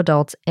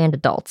 subadults, and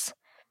adults.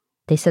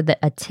 They said that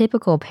a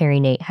typical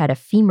perinate had a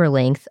femur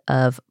length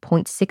of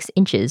 0.6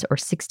 inches or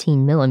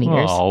 16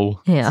 millimeters.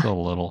 Oh, yeah. That's a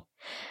little.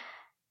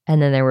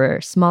 And then there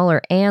were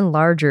smaller and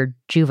larger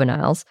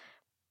juveniles.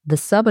 The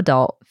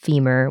subadult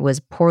femur was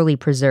poorly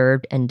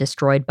preserved and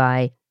destroyed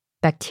by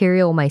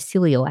bacterial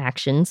mycelial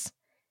actions,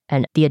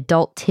 and the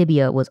adult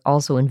tibia was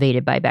also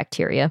invaded by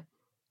bacteria.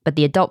 But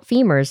the adult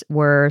femurs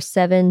were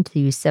 7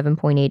 to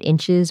 7.8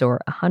 inches or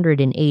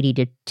 180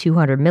 to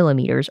 200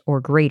 millimeters or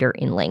greater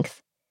in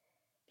length.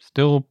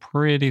 Still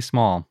pretty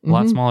small. A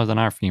lot smaller than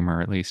our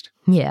femur, at least.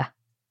 Yeah.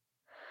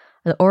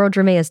 The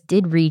Orodromaeus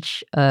did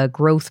reach a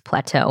growth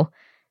plateau.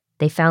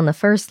 They found the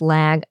first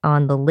lag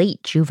on the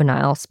late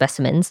juvenile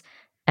specimens,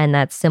 and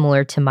that's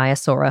similar to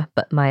Maiasaura,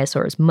 but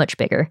Maiasaura is much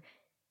bigger.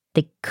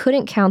 They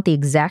couldn't count the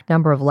exact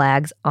number of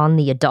lags on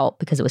the adult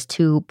because it was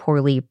too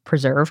poorly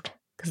preserved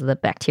because of the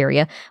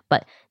bacteria,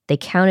 but they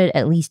counted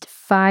at least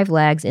 5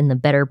 lags in the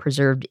better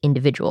preserved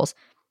individuals.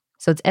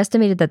 So it's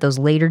estimated that those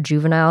later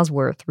juveniles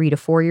were 3 to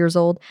 4 years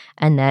old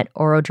and that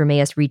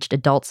Orodromaeus reached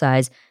adult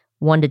size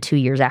 1 to 2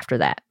 years after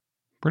that.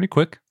 Pretty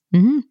quick,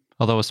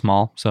 although it's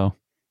small, so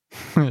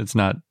it's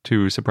not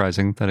too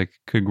surprising that it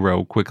could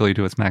grow quickly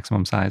to its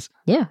maximum size.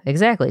 Yeah,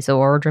 exactly. So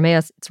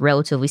Orodromaeus, it's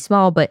relatively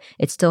small, but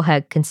it still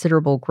had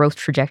considerable growth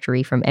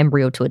trajectory from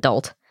embryo to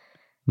adult.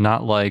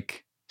 Not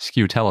like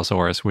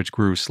Scutellosaurus, which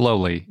grew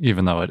slowly,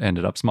 even though it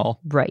ended up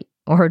small. Right.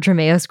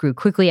 Orodromaeus grew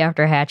quickly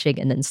after hatching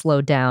and then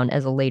slowed down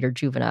as a later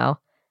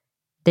juvenile.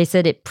 They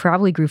said it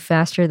probably grew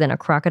faster than a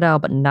crocodile,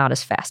 but not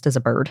as fast as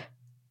a bird.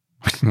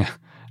 Yeah,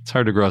 it's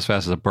hard to grow as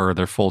fast as a bird.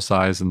 They're full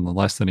size in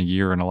less than a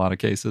year in a lot of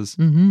cases.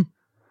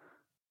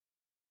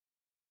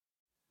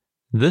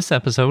 This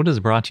episode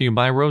is brought to you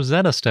by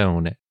Rosetta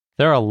Stone.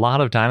 There are a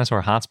lot of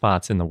dinosaur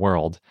hotspots in the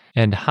world,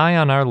 and high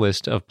on our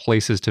list of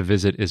places to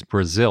visit is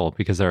Brazil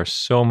because there are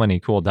so many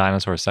cool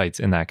dinosaur sites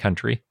in that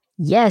country.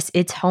 Yes,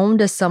 it's home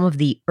to some of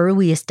the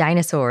earliest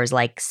dinosaurs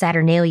like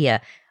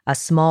Saturnalia, a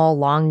small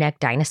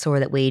long-necked dinosaur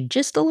that weighed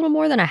just a little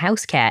more than a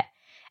house cat.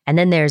 And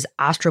then there's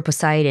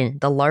Austroposeidon,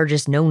 the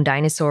largest known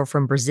dinosaur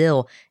from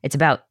Brazil. It's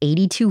about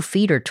 82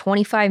 feet or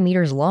 25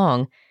 meters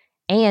long.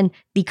 And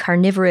the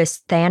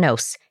carnivorous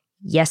Thanos.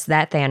 Yes,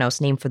 that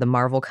Thanos, named for the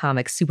Marvel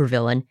Comics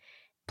supervillain.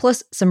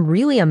 Plus, some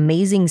really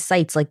amazing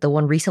sites like the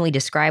one recently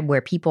described where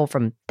people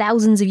from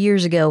thousands of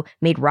years ago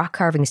made rock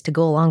carvings to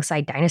go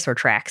alongside dinosaur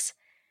tracks.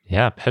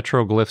 Yeah,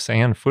 petroglyphs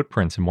and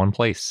footprints in one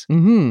place.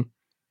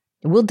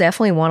 We'll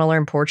definitely want to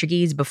learn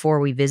Portuguese before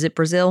we visit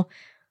Brazil.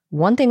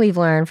 One thing we've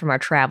learned from our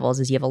travels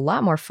is you have a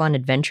lot more fun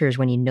adventures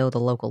when you know the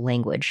local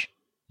language.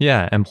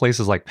 Yeah, and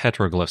places like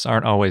petroglyphs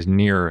aren't always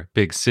near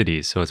big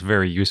cities, so it's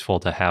very useful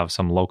to have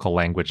some local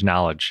language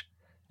knowledge.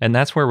 And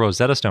that's where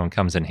Rosetta Stone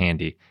comes in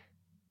handy.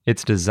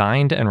 It's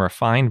designed and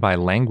refined by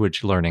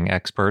language learning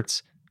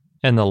experts,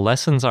 and the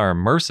lessons are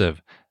immersive.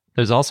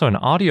 There's also an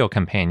audio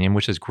companion,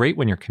 which is great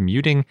when you're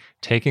commuting,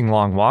 taking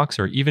long walks,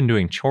 or even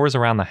doing chores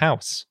around the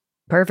house.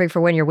 Perfect for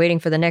when you're waiting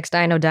for the next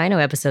Dino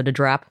episode to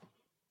drop.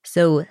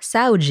 So,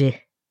 saúde,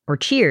 or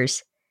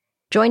cheers.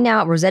 Join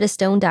now at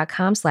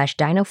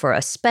rosettastone.com/dino for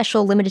a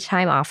special limited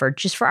time offer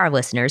just for our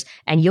listeners,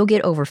 and you'll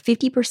get over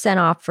 50%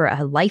 off for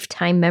a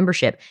lifetime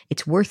membership.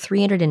 It's worth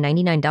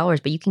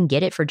 $399, but you can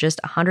get it for just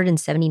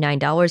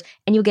 $179,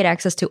 and you'll get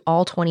access to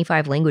all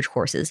 25 language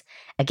courses.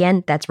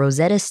 Again, that's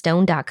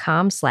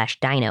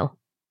rosettastone.com/dino.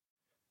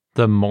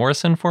 The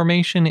Morrison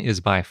Formation is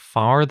by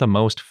far the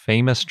most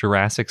famous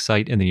Jurassic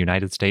site in the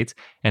United States,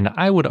 and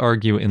I would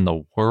argue in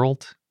the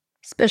world.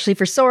 Especially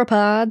for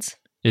sauropods.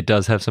 It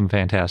does have some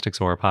fantastic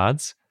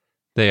sauropods.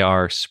 They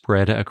are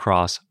spread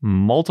across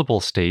multiple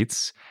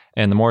states,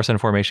 and the Morrison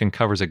Formation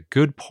covers a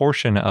good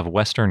portion of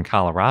western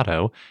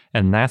Colorado,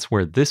 and that's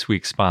where this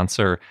week's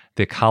sponsor,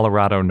 the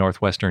Colorado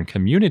Northwestern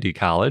Community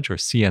College, or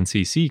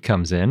CNCC,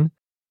 comes in.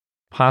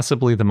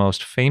 Possibly the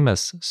most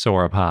famous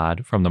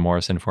sauropod from the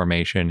Morrison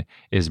Formation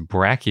is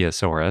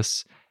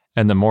Brachiosaurus,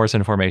 and the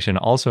Morrison Formation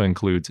also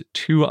includes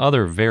two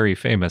other very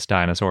famous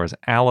dinosaurs,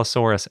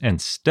 Allosaurus and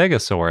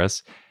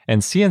Stegosaurus,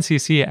 and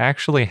CNCC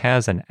actually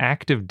has an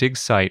active dig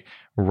site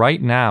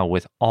right now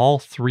with all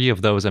three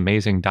of those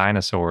amazing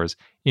dinosaurs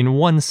in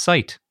one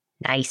site.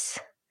 Nice.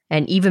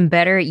 And even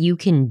better, you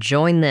can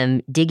join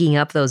them digging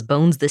up those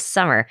bones this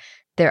summer.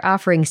 They're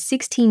offering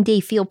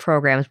 16-day field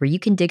programs where you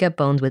can dig up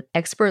bones with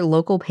expert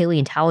local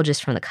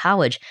paleontologists from the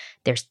college.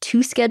 There's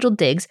 2 scheduled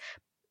digs.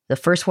 The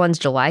first one's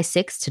July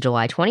 6th to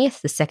July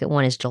 20th. The second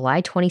one is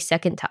July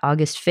 22nd to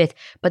August 5th.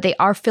 But they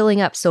are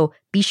filling up, so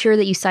be sure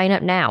that you sign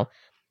up now.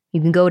 You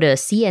can go to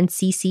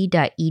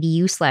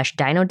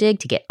cncc.edu/dinodig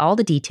to get all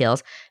the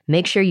details.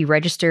 Make sure you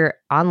register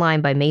online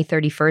by May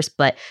 31st,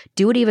 but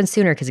do it even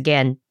sooner because,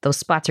 again, those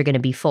spots are going to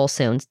be full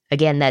soon.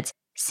 Again, that's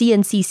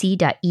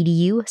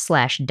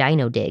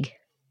cncc.edu/dinodig.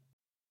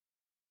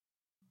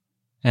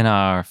 And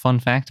our fun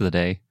fact of the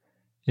day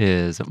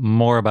is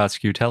more about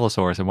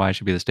Scutellosaurus and why it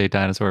should be the state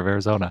dinosaur of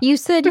Arizona. You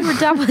said you were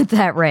done with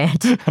that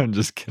rant. I'm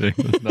just kidding.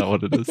 That's not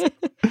what it is.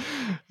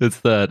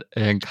 It's that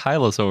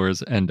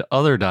ankylosaurs and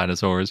other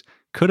dinosaurs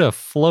could have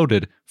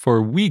floated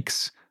for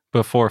weeks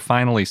before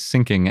finally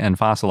sinking and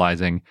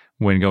fossilizing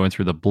when going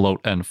through the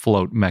bloat and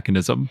float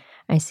mechanism.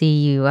 I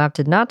see you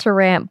opted not to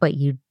rant, but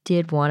you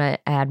did want to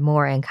add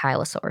more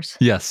ankylosaurs.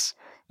 Yes.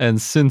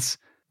 And since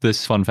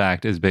this fun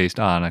fact is based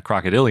on a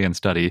crocodilian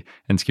study,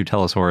 and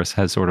Scutellosaurus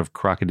has sort of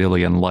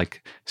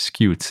crocodilian-like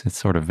scutes. It's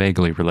sort of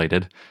vaguely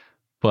related.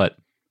 But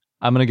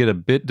I'm going to get a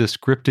bit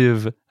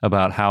descriptive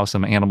about how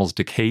some animals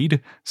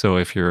decayed. So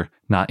if you're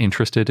not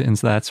interested in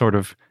that sort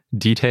of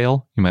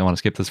detail, you might want to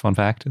skip this fun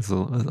fact. It's a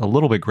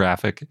little bit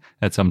graphic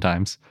at some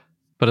times.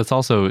 But it's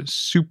also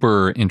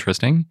super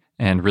interesting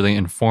and really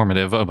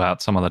informative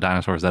about some of the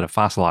dinosaurs that have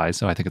fossilized.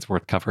 So I think it's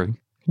worth covering.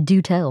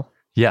 Do tell.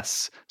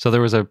 Yes. So there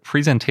was a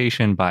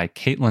presentation by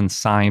Caitlin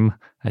Syme,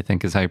 I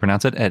think is how you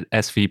pronounce it, at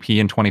SVP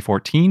in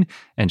 2014.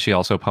 And she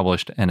also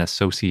published an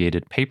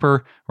associated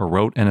paper, or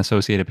wrote an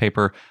associated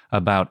paper,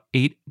 about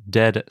 8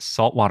 dead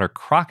saltwater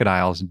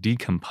crocodiles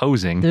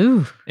decomposing,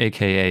 Ooh.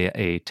 aka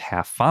a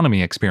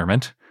taphonomy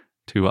experiment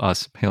to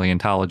us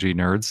paleontology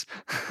nerds.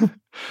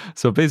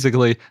 So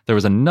basically, there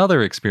was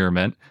another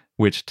experiment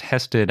which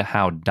tested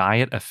how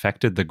diet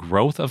affected the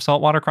growth of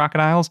saltwater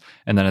crocodiles.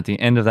 And then at the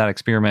end of that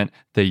experiment,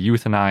 they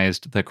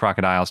euthanized the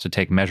crocodiles to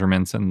take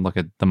measurements and look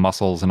at the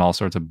muscles and all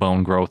sorts of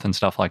bone growth and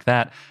stuff like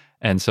that.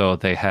 And so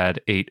they had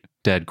 8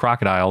 dead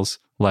crocodiles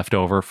left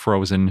over,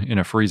 frozen in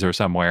a freezer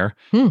somewhere.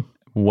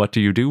 What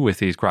do you do with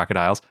these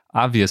crocodiles?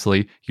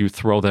 Obviously, you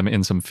throw them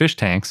in some fish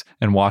tanks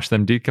and watch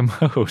them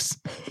decompose.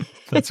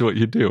 That's what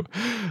you do.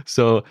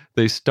 So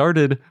they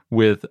started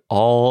with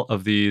all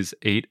of these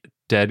 8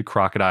 dead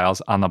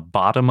crocodiles on the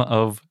bottom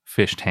of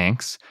fish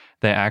tanks.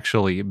 They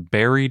actually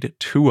buried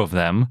 2 of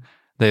them.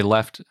 They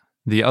left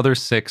the other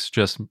 6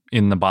 just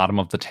in the bottom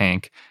of the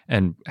tank,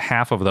 and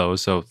half of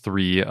those, so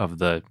 3 of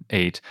the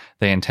 8,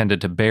 they intended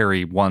to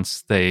bury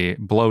once they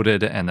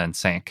bloated and then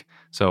sank.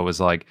 So it was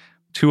like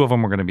 2 of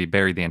them were going to be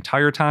buried the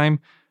entire time.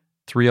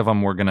 3 of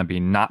them were going to be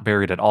not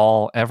buried at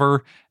all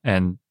ever.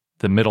 And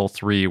the middle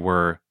 3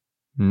 were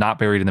not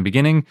buried in the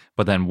beginning,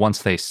 but then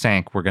once they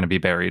sank, were going to be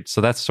buried. So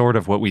that's sort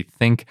of what we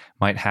think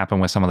might happen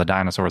with some of the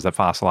dinosaurs that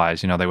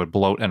fossilize. You know, they would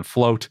bloat and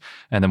float,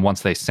 and then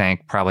once they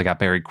sank, probably got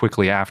buried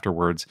quickly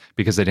afterwards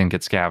because they didn't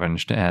get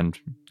scavenged and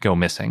go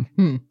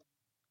missing.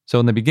 So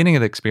in the beginning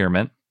of the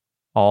experiment,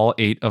 all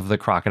 8 of the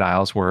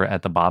crocodiles were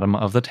at the bottom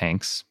of the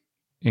tanks,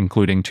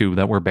 including 2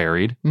 that were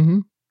buried.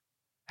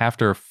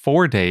 After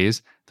 4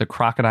 days, the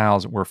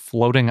crocodiles were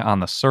floating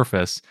on the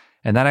surface,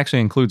 and that actually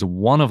includes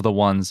one of the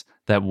ones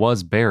that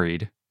was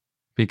buried,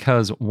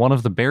 because one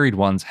of the buried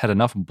ones had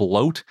enough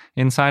bloat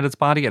inside its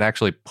body, it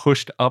actually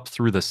pushed up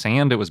through the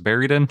sand it was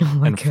buried in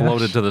and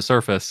floated to the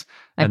surface.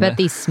 I bet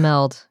these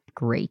smelled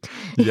great.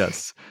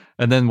 Yes.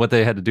 And then what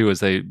they had to do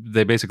is they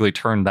basically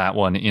turned that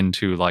one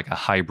into like a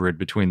hybrid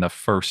between the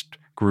first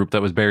group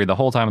that was buried the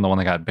whole time and the one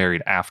that got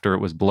buried after it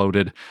was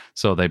bloated.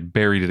 So they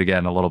buried it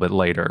again a little bit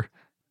later.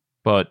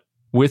 But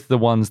with the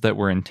ones that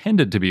were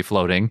intended to be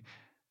floating,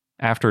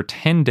 after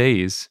 10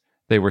 days,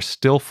 they were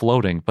still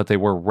floating, but they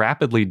were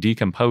rapidly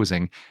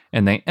decomposing,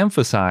 and they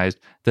emphasized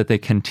that they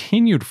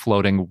continued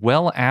floating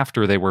well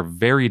after they were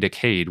very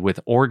decayed, with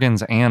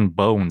organs and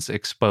bones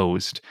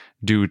exposed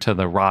due to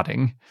the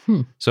rotting.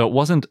 So it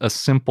wasn't a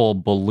simple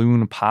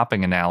balloon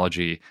popping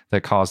analogy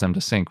that caused them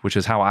to sink, which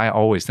is how I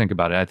always think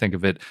about it. I think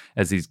of it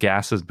as these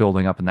gases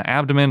building up in the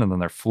abdomen, and then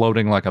they're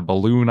floating like a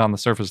balloon on the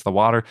surface of the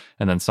water,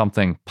 and then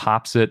something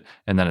pops it,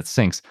 and then it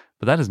sinks.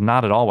 But that is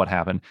not at all what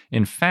happened.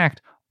 In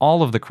fact,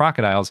 all of the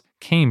crocodiles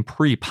came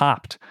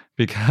pre-popped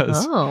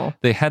because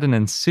they had an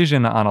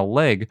incision on a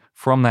leg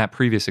from that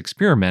previous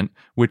experiment,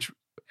 which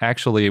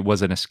actually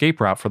was an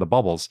escape route for the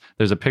bubbles.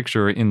 There's a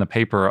picture in the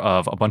paper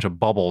of a bunch of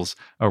bubbles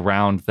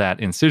around that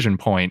incision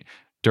point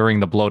during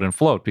the bloat and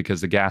float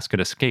because the gas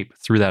could escape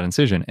through that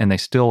incision, and they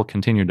still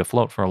continued to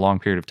float for a long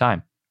period of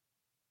time.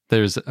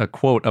 There's a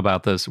quote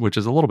about this, which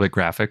is a little bit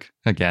graphic.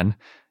 Again,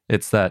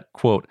 it's that,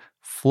 quote,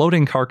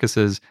 "Floating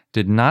carcasses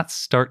did not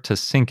start to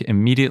sink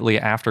immediately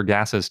after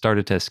gases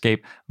started to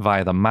escape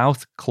via the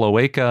mouth,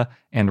 cloaca,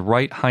 and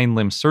right hind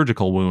limb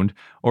surgical wound,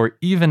 or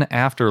even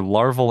after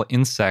larval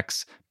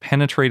insects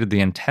penetrated the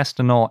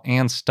intestinal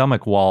and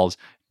stomach walls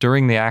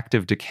during the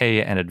active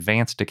decay and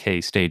advanced decay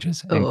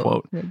stages," end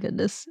quote. My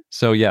goodness.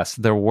 So yes,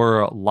 there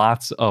were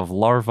lots of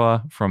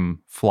larvae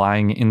from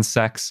flying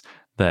insects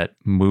that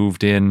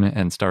moved in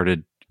and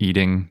started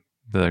eating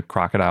the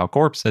crocodile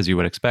corpse, as you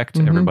would expect.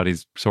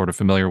 Everybody's sort of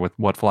familiar with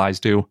what flies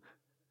do.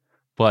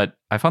 But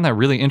I found that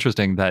really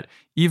interesting that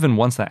even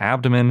once the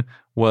abdomen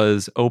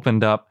was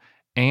opened up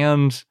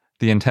and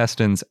the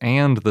intestines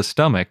and the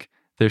stomach,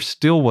 there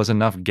still was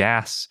enough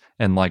gas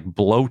and like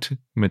bloat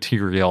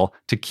material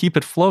to keep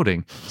it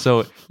floating.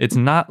 So it's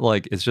not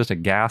like it's just a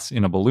gas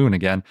in a balloon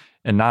again,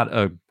 and not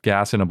a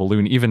gas in a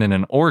balloon even in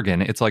an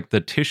organ. It's like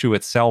the tissue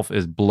itself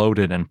is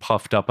bloated and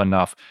puffed up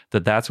enough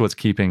that that's what's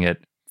keeping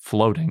it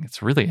floating.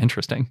 It's really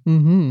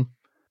interesting.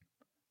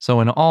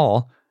 So in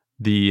all,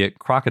 the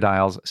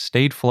crocodiles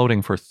stayed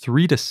floating for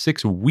 3 to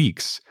 6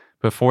 weeks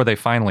before they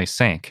finally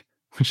sank,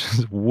 which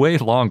is way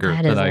longer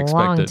than I expected. That is a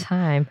long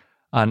time.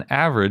 On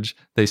average,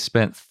 they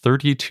spent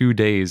 32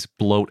 days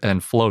bloat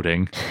and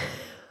floating,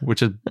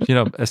 which is,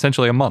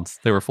 essentially a month.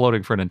 They were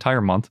floating for an entire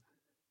month.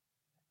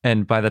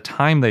 And by the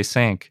time they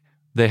sank,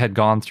 they had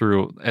gone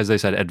through, as they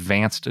said,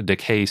 advanced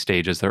decay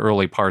stages, the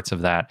early parts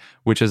of that,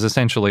 which is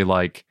essentially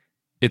like,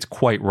 it's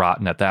quite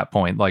rotten at that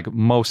point. Like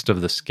most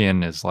of the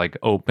skin is like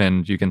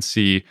opened. You can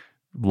see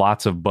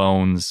lots of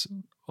bones,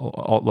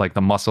 like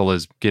the muscle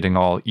is getting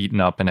all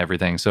eaten up and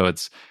everything. So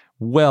it's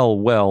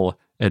well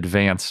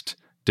advanced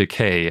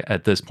decay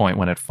at this point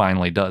when it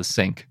finally does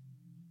sink.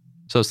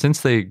 So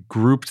since they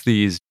grouped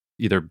these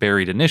either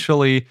buried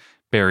initially,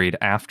 buried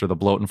after the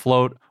bloat and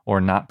float, or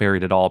not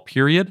buried at all,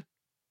 period,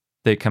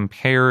 they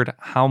compared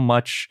how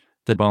much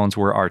the bones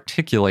were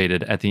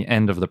articulated at the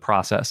end of the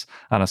process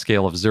on a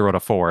scale of 0 to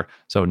 4.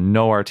 So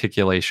no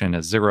articulation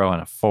is 0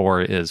 and a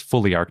 4 is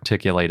fully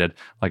articulated,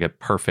 like a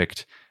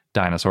perfect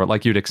dinosaur,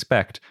 like you'd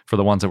expect for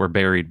the ones that were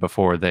buried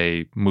before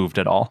they moved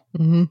at all.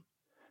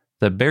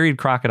 The buried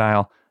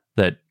crocodile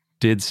that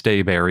did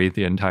stay buried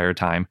the entire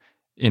time,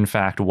 in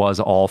fact, was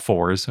all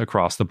fours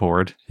across the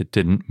board. It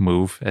didn't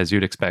move as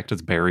you'd expect.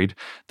 It's buried.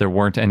 There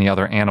weren't any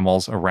other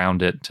animals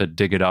around it to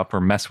dig it up or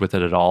mess with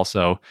it at all.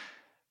 So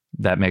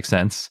that makes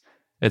sense.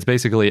 It's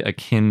basically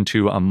akin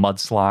to a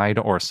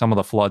mudslide or some of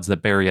the floods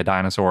that bury a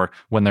dinosaur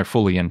when they're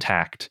fully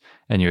intact.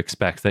 And you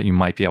expect that you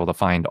might be able to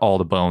find all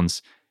the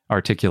bones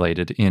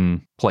articulated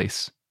in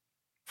place.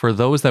 For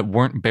those that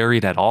weren't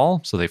buried at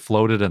all, so they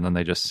floated and then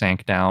they just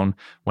sank down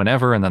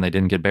whenever and then they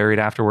didn't get buried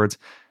afterwards,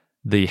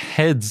 the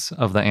heads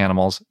of the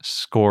animals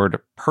scored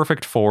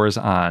perfect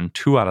 4s on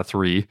 2 out of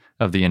 3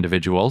 of the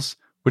individuals,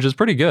 which is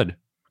pretty good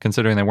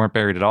considering they weren't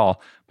buried at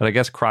all. But I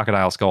guess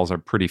crocodile skulls are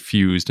pretty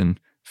fused and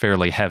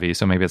fairly heavy,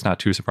 so maybe it's not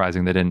too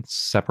surprising they didn't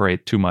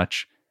separate too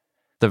much.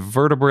 The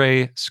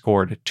vertebrae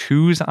scored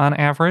 2s on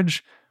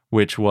average,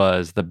 which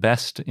was the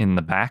best in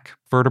the back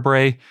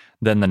vertebrae.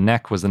 Then the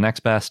neck was the next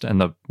best and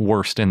the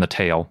worst in the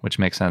tail, which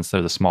makes sense.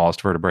 They're the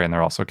smallest vertebrae and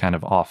they're also kind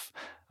of off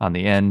on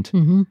the end.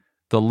 Mm-hmm.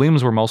 The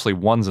limbs were mostly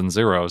 1s and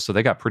 0s, so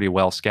they got pretty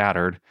well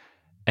scattered.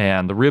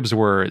 And the ribs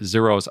were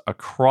 0s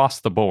across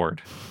the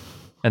board.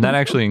 And that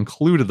actually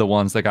included the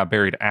ones that got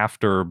buried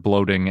after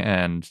bloating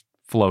and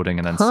floating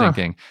and then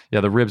sinking.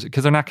 Yeah, the ribs,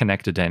 because they're not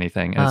connected to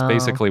anything. And it's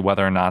basically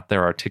whether or not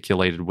they're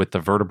articulated with the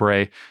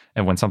vertebrae.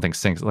 And when something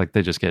sinks, like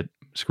they just get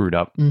screwed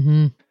up.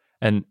 Mm-hmm.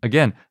 And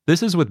again,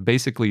 this is with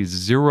basically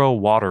 0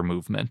 water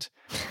movement.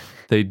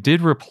 They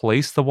did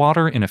replace the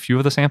water in a few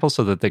of the samples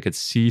so that they could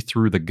see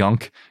through the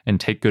gunk and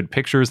take good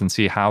pictures and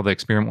see how the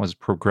experiment was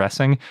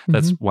progressing.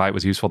 That's why it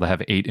was useful to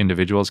have 8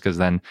 individuals, because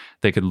then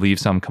they could leave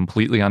some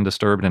completely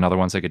undisturbed and other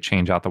ones they could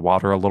change out the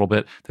water a little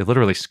bit. They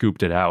literally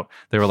scooped it out.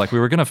 They were like, we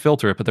were going to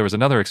filter it, but there was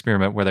another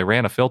experiment where they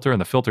ran a filter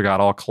and the filter got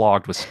all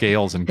clogged with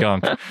scales and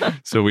gunk.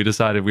 So we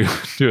decided we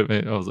would do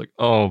it. I was like,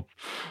 oh,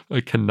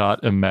 I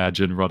cannot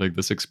imagine running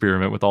this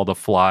experiment with all the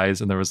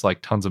flies, and there was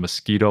like tons of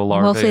mosquito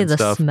larvae Mostly and the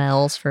stuff.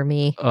 smells for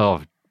me. Oh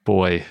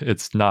boy,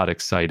 it's not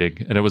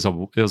exciting. And it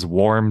was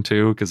warm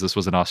too, because this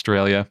was in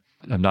Australia.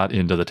 I'm not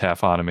into the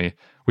taphonomy.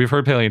 We've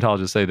heard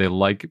paleontologists say they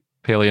like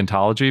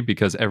paleontology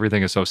because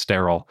everything is so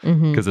sterile,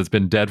 because it's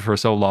been dead for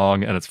so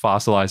long and it's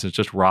fossilized, it's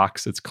just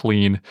rocks, it's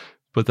clean.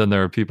 But then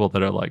there are people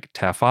that are like,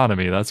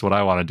 taphonomy, that's what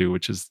I want to do,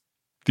 which is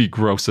the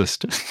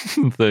grossest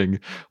thing.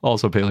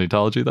 Also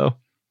paleontology though.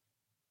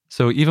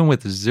 So even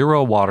with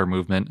 0 water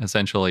movement,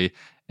 essentially,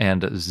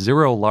 and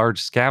 0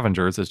 large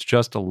scavengers, it's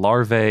just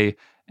larvae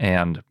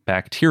and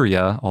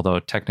bacteria, although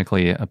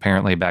technically,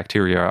 apparently,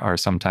 bacteria are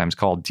sometimes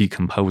called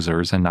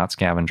decomposers and not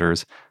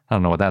scavengers. I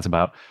don't know what that's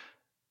about.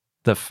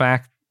 The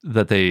fact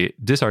that they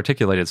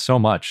disarticulated so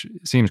much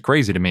seems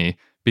crazy to me,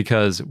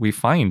 because we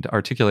find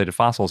articulated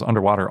fossils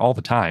underwater all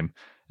the time,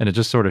 and it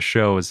just sort of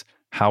shows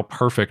how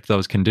perfect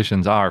those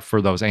conditions are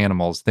for those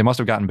animals. They must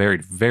have gotten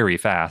buried very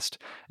fast,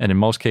 and in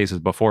most cases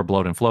before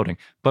bloat and floating.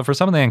 But for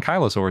some of the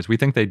ankylosaurs, we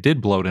think they did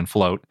bloat and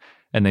float,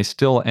 and they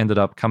still ended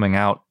up coming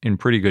out in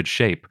pretty good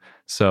shape.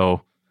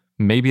 So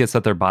maybe it's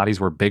that their bodies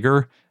were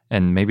bigger,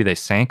 and maybe they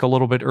sank a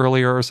little bit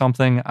earlier or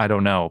something. I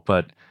don't know,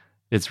 but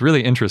it's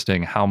really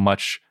interesting how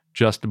much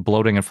just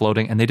bloating and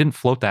floating, and they didn't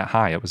float that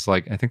high. It was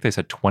like, I think they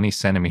said 20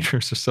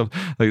 centimeters or something.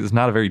 Like, it's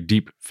not a very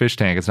deep fish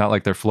tank. It's not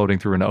like they're floating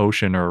through an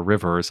ocean or a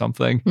river or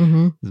something.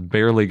 It's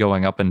barely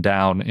going up and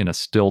down in a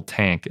still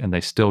tank, and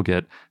they still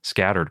get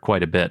scattered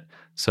quite a bit.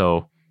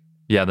 So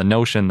yeah, the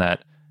notion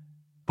that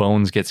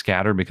bones get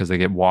scattered because they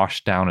get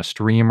washed down a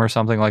stream or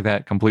something like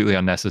that, completely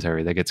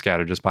unnecessary. They get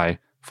scattered just by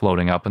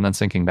floating up and then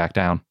sinking back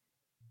down.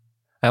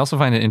 I also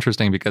find it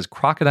interesting because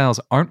crocodiles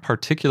aren't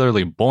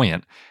particularly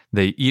buoyant.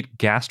 They eat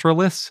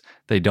gastroliths,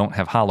 they don't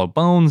have hollow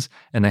bones,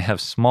 and they have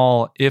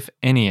small, if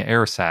any,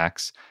 air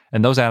sacs.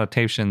 And those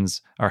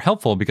adaptations are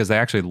helpful because they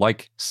actually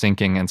like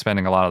sinking and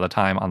spending a lot of the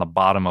time on the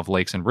bottom of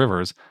lakes and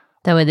rivers.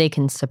 That way they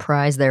can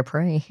surprise their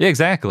prey. Yeah,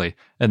 exactly.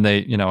 And they,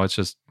 it's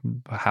just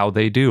how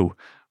they do,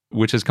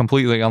 which is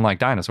completely unlike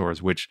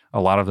dinosaurs, which a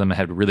lot of them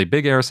had really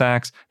big air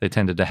sacs. They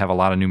tended to have a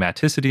lot of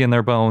pneumaticity in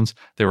their bones.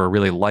 They were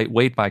really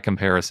lightweight by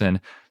comparison,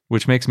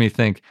 which makes me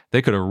think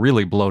they could have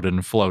really bloated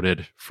and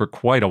floated for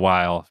quite a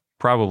while,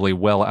 probably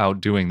well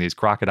outdoing these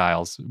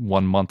crocodiles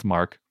 1 month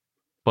mark.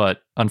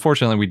 But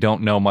unfortunately, we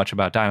don't know much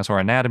about dinosaur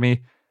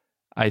anatomy.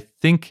 I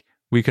think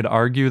we could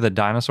argue that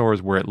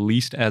dinosaurs were at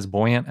least as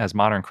buoyant as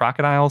modern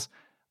crocodiles,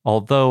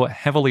 although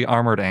heavily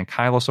armored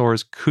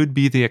ankylosaurs could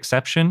be the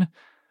exception.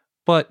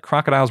 But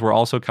crocodiles were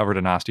also covered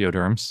in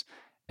osteoderms,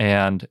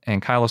 and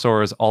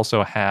ankylosaurs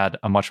also had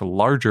a much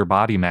larger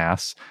body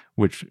mass,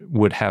 which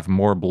would have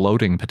more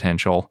bloating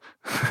potential,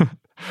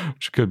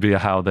 which could be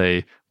how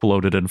they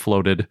bloated and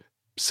floated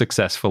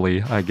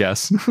successfully, I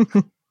guess.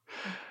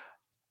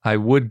 I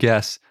would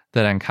guess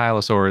that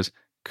ankylosaurs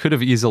could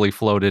have easily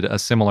floated a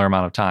similar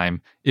amount of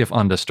time if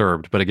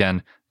undisturbed. But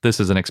again, this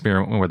is an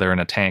experiment where they're in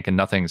a tank and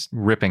nothing's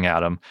ripping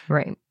at them.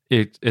 Right.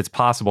 It's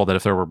possible that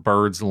if there were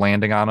birds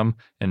landing on them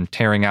and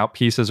tearing out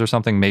pieces or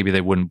something, maybe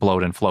they wouldn't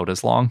bloat and float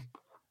as long,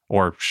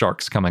 or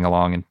sharks coming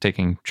along and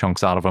taking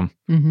chunks out of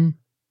them.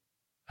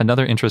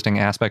 Another interesting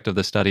aspect of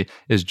this study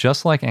is,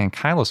 just like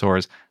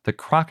ankylosaurs, the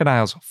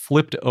crocodiles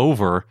flipped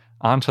over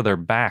onto their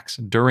backs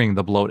during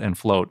the bloat and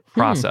float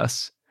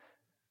process.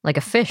 Like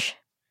a fish.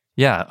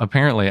 Yeah,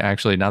 apparently,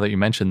 actually, now that you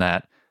mention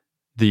that,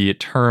 the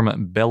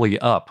term belly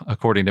up,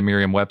 according to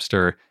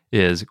Merriam-Webster,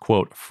 is,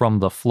 quote, from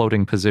the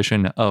floating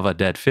position of a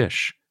dead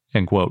fish,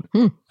 end quote.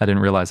 I didn't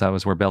realize that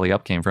was where belly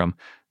up came from.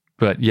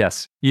 But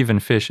yes, even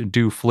fish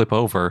do flip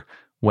over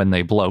when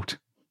they bloat.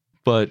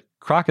 But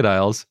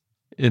crocodiles,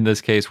 in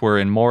this case, were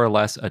in more or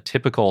less a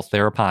typical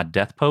theropod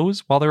death pose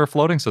while they were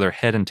floating. So their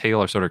head and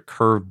tail are sort of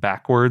curved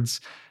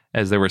backwards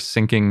as they were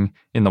sinking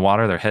in the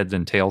water. Their head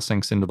and tail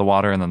sinks into the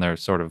water, and then their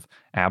sort of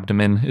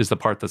abdomen is the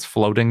part that's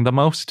floating the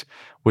most,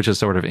 which is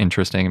sort of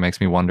interesting. It makes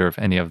me wonder if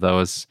any of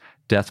those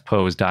death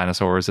pose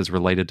dinosaurs is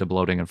related to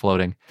bloating and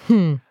floating.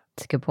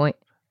 That's a good point.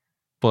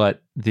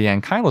 But the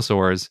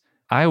ankylosaurs,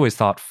 I always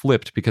thought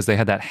flipped because they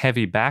had that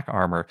heavy back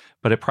armor,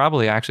 but it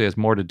probably actually has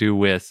more to do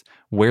with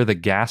where the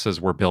gases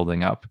were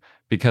building up,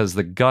 because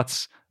the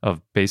guts of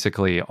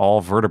basically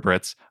all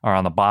vertebrates are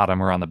on the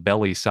bottom or on the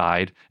belly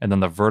side, and then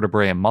the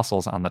vertebrae and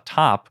muscles on the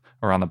top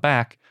or on the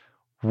back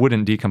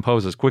wouldn't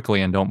decompose as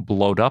quickly and don't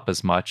bloat up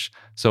as much.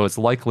 So it's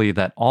likely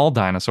that all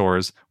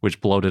dinosaurs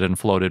which bloated and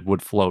floated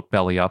would float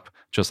belly up,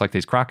 just like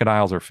these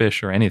crocodiles or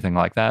fish or anything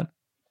like that.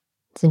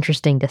 It's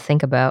interesting to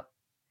think about.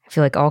 I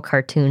feel like all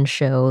cartoons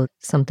show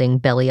something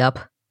belly up.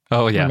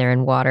 Oh, yeah. When they're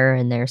in water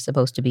and they're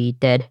supposed to be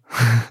dead.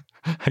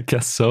 I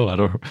guess so.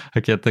 I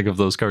can't think of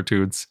those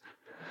cartoons.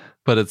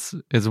 But it's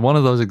one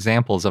of those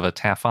examples of a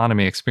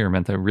taphonomy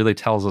experiment that really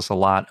tells us a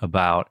lot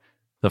about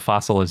the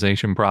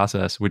fossilization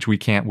process, which we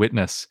can't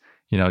witness.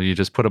 You know, you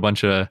just put a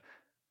bunch of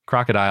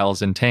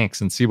crocodiles in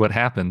tanks and see what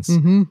happens.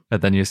 And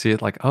then you see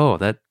it like, oh,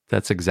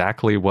 that's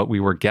exactly what we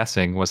were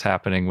guessing was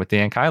happening with the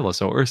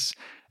ankylosaurs.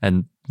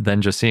 And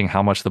then just seeing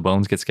how much the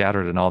bones get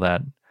scattered and all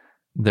that.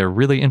 They're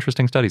really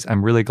interesting studies.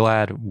 I'm really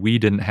glad we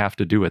didn't have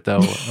to do it,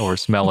 though, or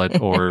smell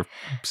it or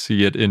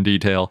see it in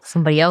detail.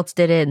 Somebody else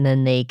did it, and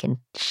then they can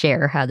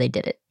share how they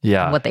did it.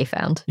 Yeah. What they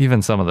found.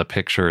 Even some of the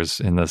pictures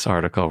in this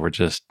article were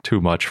just too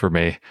much for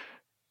me.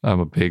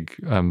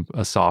 I'm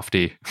a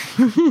softie,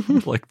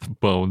 like the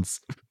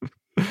bones.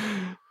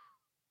 And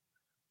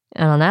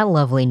on that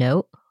lovely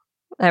note,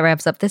 that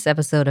wraps up this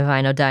episode of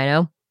I Know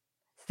Dino.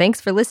 Thanks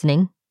for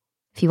listening.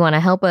 If you want to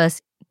help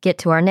us get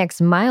to our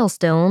next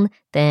milestone,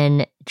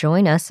 then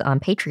join us on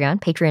Patreon,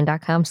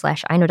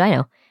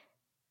 patreon.com/IKnowDino.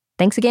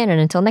 Thanks again,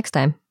 and until next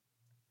time.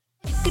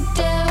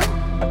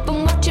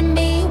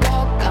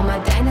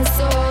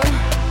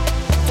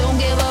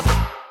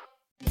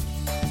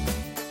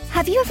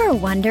 Have you ever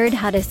wondered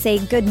how to say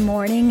good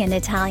morning in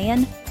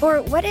Italian?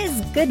 Or what is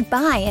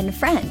goodbye in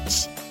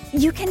French?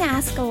 You can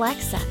ask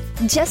Alexa.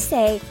 Just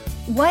say,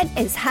 what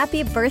is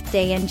happy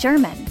birthday in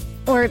German?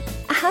 Or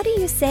how do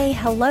you say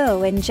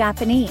hello in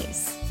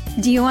Japanese?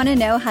 Do you want to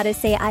know how to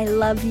say I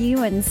love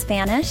you in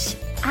Spanish?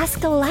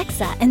 Ask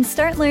Alexa and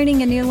start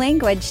learning a new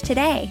language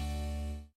today.